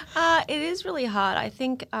 It is really hard. I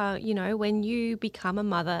think, when you become a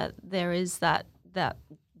mother, there is that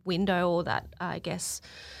window or that, I guess,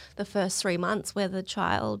 the first 3 months where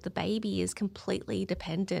the baby is completely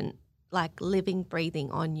dependent, like living,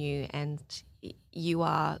 breathing on you, and you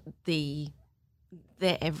are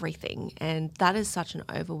their everything. And that is such an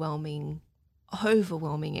overwhelming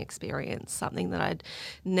experience, something that I'd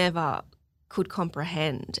never could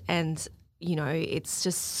comprehend. And, it's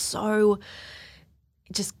just so,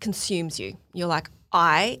 it just consumes you. You're like,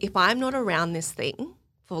 if I'm not around this thing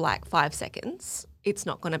for like 5 seconds, it's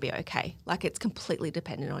not going to be okay. Like, it's completely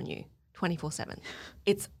dependent on you 24/7.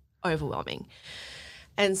 It's overwhelming.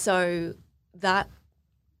 And so that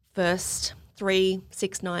first 3,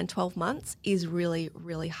 6, 9, 12 months is really,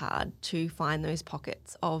 really hard to find those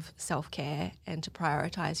pockets of self-care and to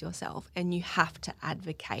prioritize yourself. And you have to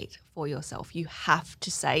advocate for yourself. You have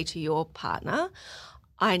to say to your partner,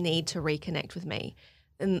 I need to reconnect with me.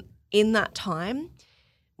 And in that time,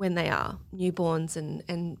 when they are newborns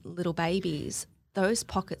and little babies, those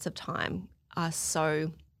pockets of time are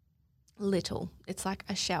so little. It's like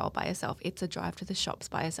a shower by yourself. It's a drive to the shops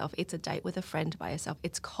by yourself. It's a date with a friend by yourself.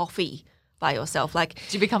 It's coffee by yourself. Like,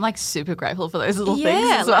 do you become like super grateful for those little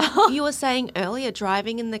things as well? Like you were saying earlier,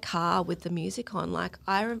 driving in the car with the music on. Like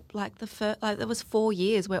there was 4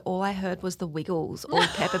 years where all I heard was the Wiggles or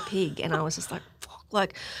Peppa Pig, and I was just like, fuck,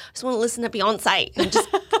 like I just want to listen to Beyonce and just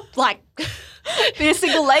like be a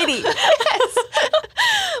single lady. Yes.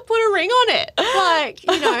 Put a ring on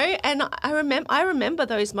it, and I remember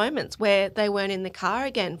those moments where they weren't in the car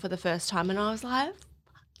again for the first time, and I was like,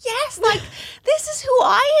 yes, like this is who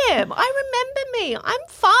I am. I remember me. I'm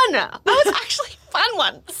fun. I was actually fun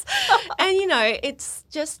once. And, it's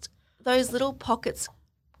just those little pockets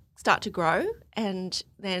start to grow, and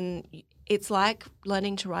then it's like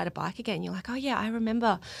learning to ride a bike again. You're like, oh, yeah, I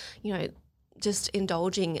remember, just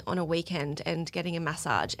indulging on a weekend and getting a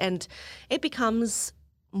massage, and it becomes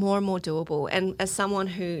more and more doable. And as someone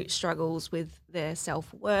who struggles with their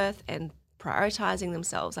self-worth and prioritizing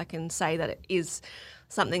themselves, I can say that it is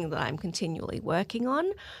something that I'm continually working on,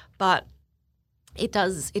 but it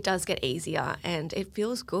does get easier, and it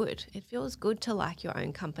feels good. It feels good to like your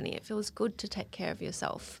own company. It feels good to take care of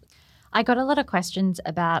yourself. I got a lot of questions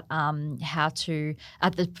about how to,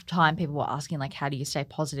 at the time people were asking like, how do you stay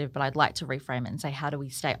positive? But I'd like to reframe it and say, how do we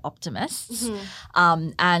stay optimists? Mm-hmm.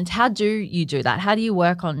 And how do you do that? How do you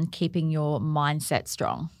work on keeping your mindset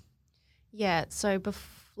strong? Yeah, so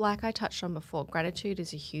like I touched on before, gratitude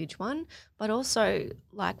is a huge one, but also,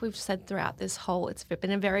 like we've said throughout this whole, it's been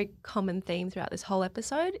a very common theme throughout this whole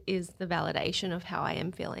episode, is the validation of how I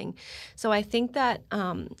am feeling. So I think that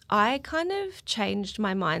I kind of changed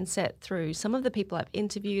my mindset through some of the people I've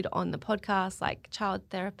interviewed on the podcast, like child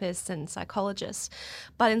therapists and psychologists.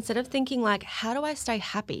 But instead of thinking like, how do I stay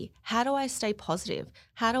happy? How do I stay positive?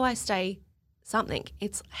 How do I stay something?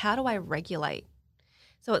 It's how do I regulate?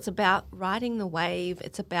 So it's about riding the wave.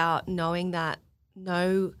 It's about knowing that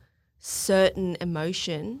no certain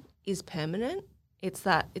emotion is permanent. It's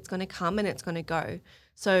that it's going to come and it's going to go.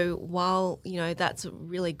 So while, that's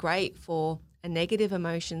really great for a negative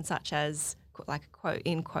emotion such as, like quote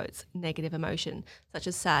in quotes, negative emotion such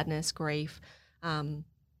as sadness, grief, that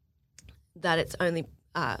it's only,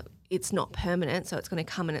 it's not permanent, so it's going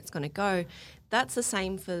to come and it's going to go. That's the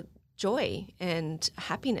same for joy and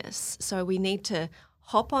happiness. So we need to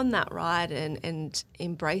hop on that ride and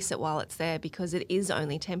embrace it while it's there, because it is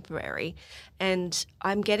only temporary. And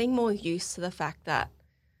I'm getting more used to the fact that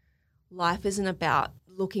life isn't about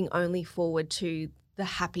looking only forward to the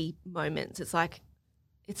happy moments. It's like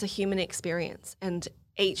it's a human experience, and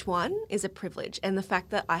each one is a privilege. And the fact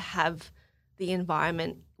that I have the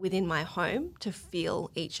environment within my home to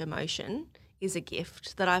feel each emotion is a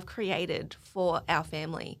gift that I've created for our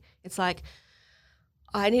family. It's like,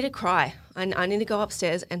 I need to cry. I need to go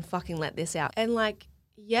upstairs and fucking let this out. And like,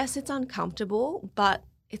 yes, it's uncomfortable, but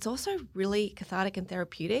it's also really cathartic and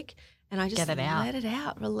therapeutic. And I just let it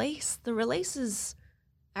out, release. The release is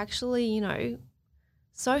actually,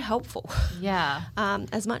 so helpful. Yeah.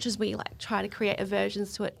 As much as we like try to create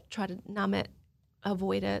aversions to it, try to numb it,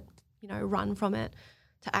 avoid it, run from it,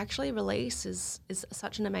 to actually release is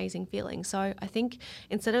such an amazing feeling. So I think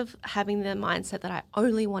instead of having the mindset that I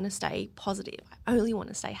only want to stay positive, I only want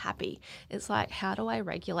to stay happy, it's like, how do I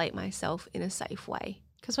regulate myself in a safe way?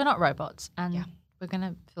 Because we're not robots, and we're going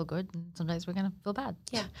to feel good and some days we're going to feel bad.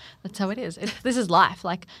 Yeah. That's how it is. This is life.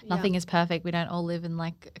 Like nothing is perfect. We don't all live in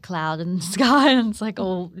like a cloud and sky and it's like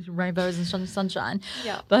all rainbows and sunshine.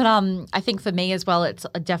 Yeah. But I think for me as well, it's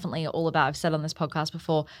definitely all about, I've said on this podcast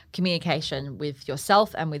before, communication with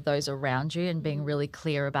yourself and with those around you and being really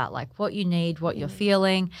clear about like what you need, what you're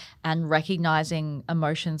feeling and recognizing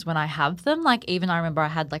emotions when I have them. Like even I remember I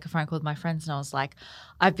had like a phone call with my friends and I was like,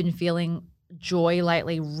 I've been feeling joy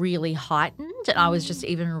lately really heightened and I was just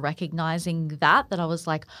even recognizing that I was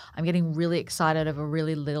like, I'm getting really excited over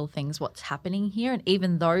really little things, what's happening here. And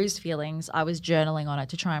even those feelings, I was journaling on it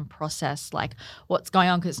to try and process like what's going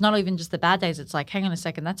on, because it's not even just the bad days. It's like, hang on a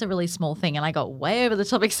second, that's a really small thing and I got way over the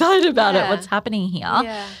top excited about it, what's happening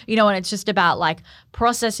here. You know, and it's just about like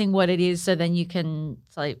processing what it is so then you can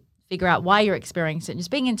figure out why you're experiencing it, just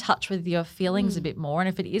being in touch with your feelings a bit more. And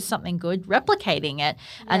if it is something good, replicating it.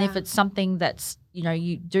 And if it's something that's, you know,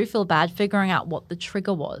 you do feel bad, figuring out what the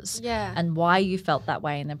trigger was and why you felt that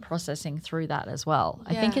way and then processing through that as well.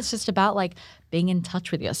 I think it's just about like being in touch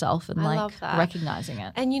with yourself and like recognizing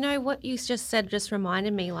it. And you know what you just said just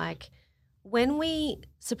reminded me, like when we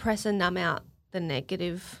suppress and numb out the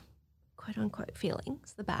negative quote unquote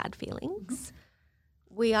feelings, the bad feelings,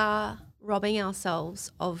 we are robbing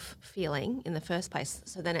ourselves of feeling in the first place.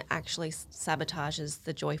 So then it actually sabotages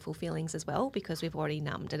the joyful feelings as well because we've already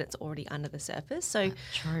numbed and it's already under the surface. So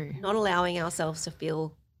not allowing ourselves to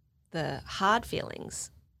feel the hard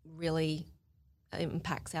feelings really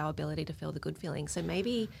impacts our ability to feel the good feelings. So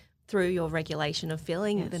maybe through your regulation of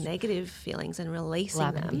feeling the negative feelings and releasing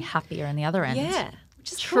them. Be happier on the other end. Yeah.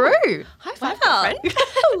 Which is true. Cool. High five, friend.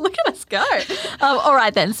 Look at us go. All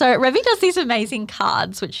right then. So Revy does these amazing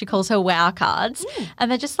cards, which she calls her wow cards. And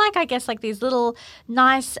they're just like, I guess, like these little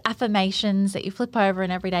nice affirmations that you flip over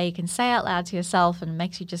and every day you can say out loud to yourself and it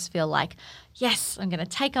makes you just feel like, yes, I'm going to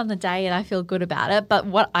take on the day and I feel good about it. But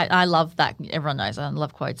what I love that, everyone knows I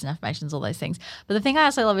love quotes and affirmations, all those things. But the thing I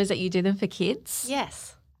also love is that you do them for kids.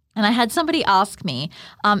 Yes. And I had somebody ask me,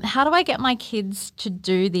 how do I get my kids to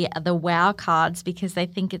do the wow cards because they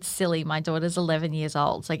think it's silly? My daughter's 11 years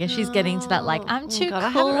old. So I guess she's getting to that like, I'm too cool, I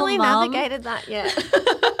haven't really Mum. navigated that yet.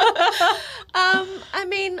 I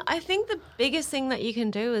mean, I think the biggest thing that you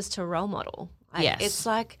can do is to role model. Like, it's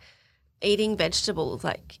like eating vegetables.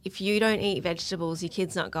 Like if you don't eat vegetables, your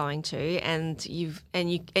kid's not going to, and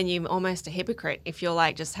you're almost a hypocrite if you're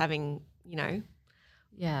like just having, you know,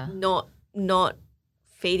 not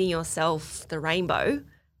feeding yourself the rainbow,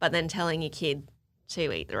 but then telling your kid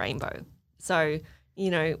to eat the rainbow. So,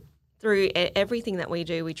 you know, through everything that we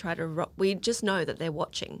do, we just know that they're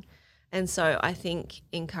watching. And so I think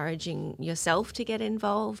encouraging yourself to get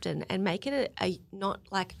involved and make it a not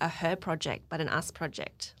like a her project, but an us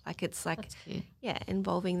project. Like it's like,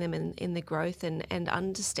 involving them in the growth and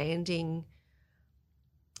understanding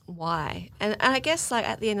why. And I guess like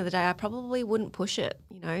at the end of the day, I probably wouldn't push it.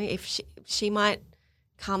 You know, if she might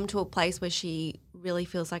come to a place where she really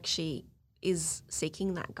feels like she is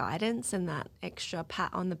seeking that guidance and that extra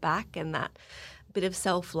pat on the back and that bit of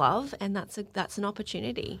self-love, and that's an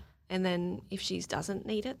opportunity. And then if she doesn't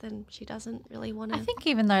need it, then she doesn't really want to. I think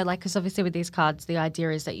even though, like, because obviously with these cards, the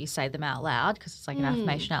idea is that you say them out loud because it's like an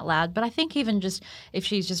affirmation out loud. But I think even just if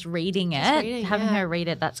she's just reading it, having her read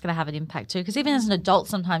it, that's going to have an impact too. Because even as an adult,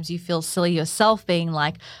 sometimes you feel silly yourself being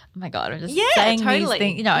like, oh my God, I'm just saying these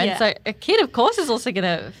things, you know. And so a kid, of course, is also going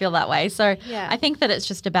to feel that way. So I think that it's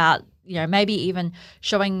just about, you know, maybe even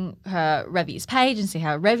showing her Revy's page and see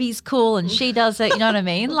how Revy's cool and she does it, you know what I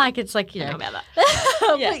mean? Like it's like, you know, about that.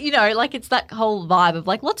 But, you know, like it's that whole vibe of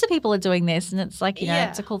like lots of people are doing this and it's like, you know,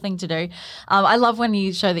 it's a cool thing to do. I love when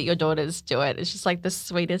you show that your daughters do it. It's just like the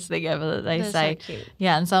sweetest thing ever that they say. So cute.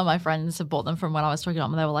 Yeah, and some of my friends have bought them from when I was talking to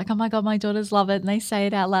them and they were like, oh my God, my daughters love it and they say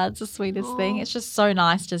it out loud. It's the sweetest thing. It's just so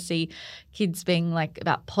nice to see kids being like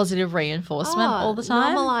about positive reinforcement all the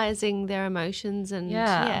time. Normalizing their emotions and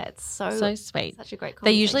it's so sweet. Such a great conversation.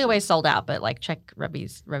 They're usually always sold out, but like check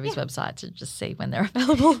Revy's website to just see when they're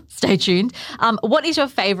available. Stay tuned. What is your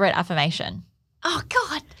favorite affirmation? Oh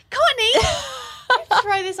God, Courtney, don't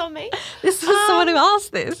throw this on me. This was someone who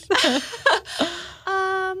asked this.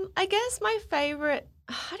 I guess my favorite.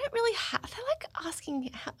 I don't really have. They're like asking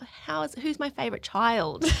who's my favorite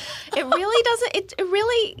child. It really doesn't. It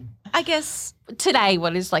really. I guess today,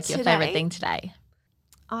 what is like your favorite thing today?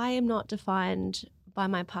 I am not defined by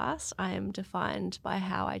my past. I am defined by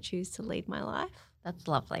how I choose to lead my life. That's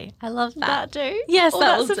lovely. I love that. That do? Yes,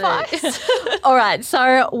 that will suffice. do. All right.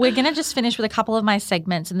 So we're going to just finish with a couple of my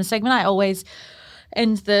segments. And the segment I always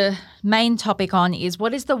end the main topic on is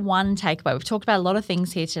what is the one takeaway? We've talked about a lot of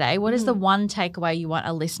things here today. What is the one takeaway you want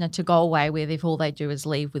a listener to go away with if all they do is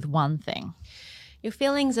leave with one thing? Your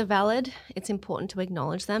feelings are valid. It's important to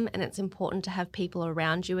acknowledge them, and it's important to have people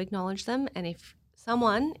around you acknowledge them. And if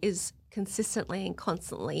someone is consistently and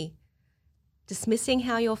constantly dismissing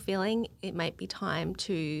how you're feeling, it might be time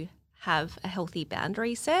to have a healthy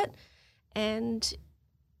boundary set. And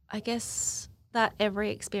I guess that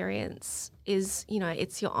every experience is,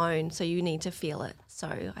 it's your own, so you need to feel it.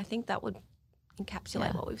 So I think that would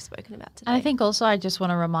encapsulate what we've spoken about today. And I think also I just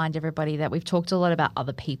want to remind everybody that we've talked a lot about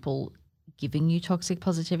other people giving you toxic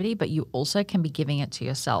positivity, but you also can be giving it to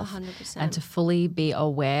yourself. 100%. And to fully be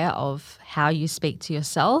aware of how you speak to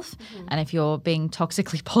yourself. Mm-hmm. And if you're being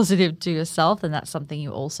toxically positive to yourself, then that's something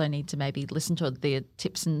you also need to maybe listen to the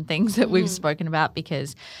tips and things that we've spoken about,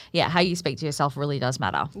 because, how you speak to yourself really does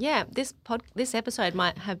matter. Yeah, this episode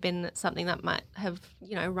might have been something that might have,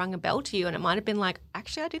 rung a bell to you, and it might have been like,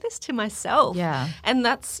 actually, I do this to myself. Yeah. And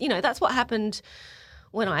that's what happened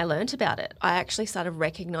when I learnt about it. I actually started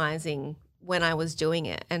recognizing when I was doing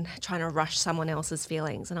it and trying to rush someone else's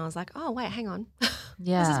feelings. And I was like, oh, wait, hang on.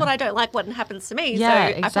 Yeah. This is what I don't like when it happens to me. Yeah,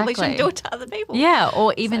 so I probably shouldn't do it to other people. Yeah,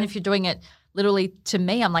 or even if you're doing it literally to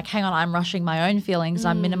me, I'm like, hang on, I'm rushing my own feelings.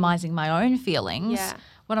 I'm minimizing my own feelings. Yeah.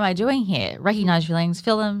 What am I doing here? Recognize feelings,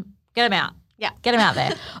 feel them, get them out. Yeah. Get them out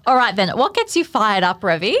there. All right, then. What gets you fired up,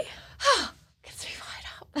 Revy? Gets me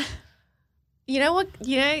fired up. You know what?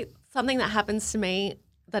 Something that happens to me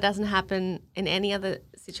that doesn't happen in any other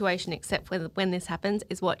situation except when this happens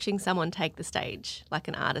is watching someone take the stage, like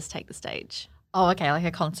an artist take the stage. Oh, okay, like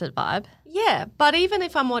a concert vibe. Yeah, but even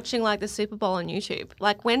if I'm watching like the Super Bowl on YouTube,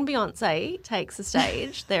 like when Beyonce takes the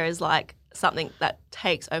stage, there is like something that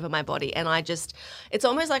takes over my body, and it's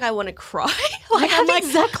almost like I want to cry. I have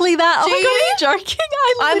exactly that. Do oh my God, are you joking?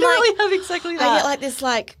 I literally have exactly that. I get like this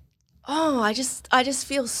I just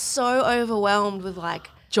feel so overwhelmed with like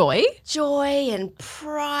joy and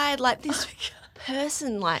pride, like this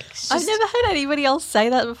person, like I've never heard anybody else say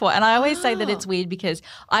that before. And I always say that it's weird because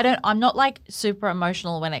I'm not like super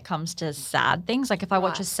emotional when it comes to sad things. Like if I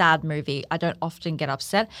watch a sad movie, I don't often get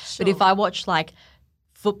upset. Sure. But if I watch like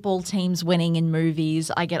football teams winning in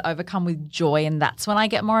movies, I get overcome with joy, and that's when I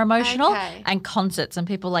get more emotional. Okay. And concerts and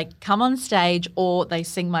people like come on stage or they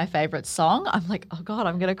sing my favorite song, I'm like, oh God,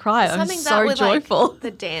 I'm going to cry. I'm so with, joyful. Like,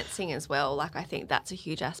 the dancing as well, like I think that's a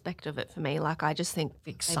huge aspect of it for me. Like I just think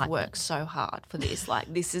they've worked so hard for this.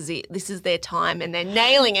 Like this is it. This is their time and they're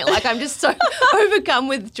nailing it. Like I'm just so overcome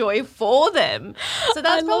with joy for them. So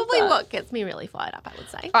that's probably what gets me really fired up, I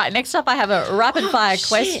would say. All right, next up I have a rapid fire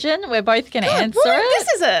question. We're both going to answer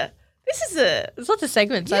it. There's There's lots of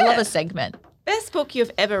segments. I love a segment. Best book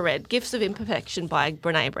you've ever read, Gifts of Imperfection by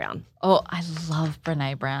Brené Brown. Oh, I love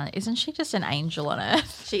Brené Brown. Isn't she just an angel on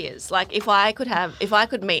earth? She is. Like if I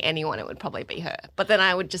could meet anyone, it would probably be her. But then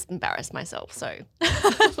I would just embarrass myself. So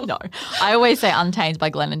No. I always say Untamed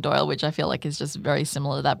by Glennon Doyle, which I feel like is just very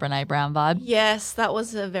similar to that Brené Brown vibe. yes, that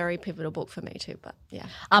was a very pivotal book for me too. But yeah.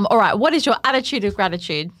 All right. What is your attitude of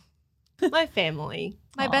gratitude? My family,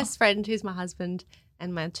 my best friend who's my husband,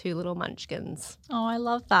 and my two little munchkins. Oh, I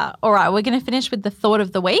love that. All right, we're going to finish with the thought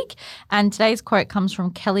of the week. And today's quote comes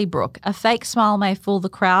from Kelly Brook. A fake smile may fool the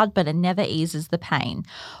crowd, but it never eases the pain.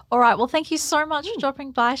 All right, well, thank you so much for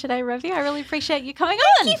dropping by today, Revy. I really appreciate you coming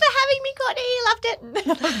on. Thank you for having me, Courtney.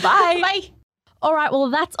 Loved it. Bye. Bye. All right, well,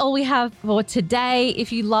 that's all we have for today.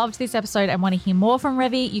 If you loved this episode and want to hear more from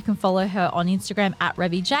Revy, you can follow her on Instagram at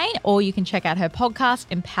RevyJane, or you can check out her podcast,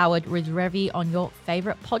 Empowered with Revy, on your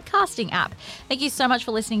favorite podcasting app. Thank you so much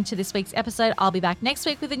for listening to this week's episode. I'll be back next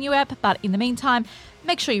week with a new app, but in the meantime,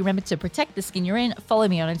 make sure you remember to protect the skin you're in. Follow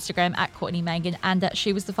me on Instagram at Courtney Mangan and at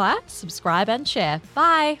She Was The Fire. Subscribe and share.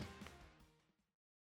 Bye.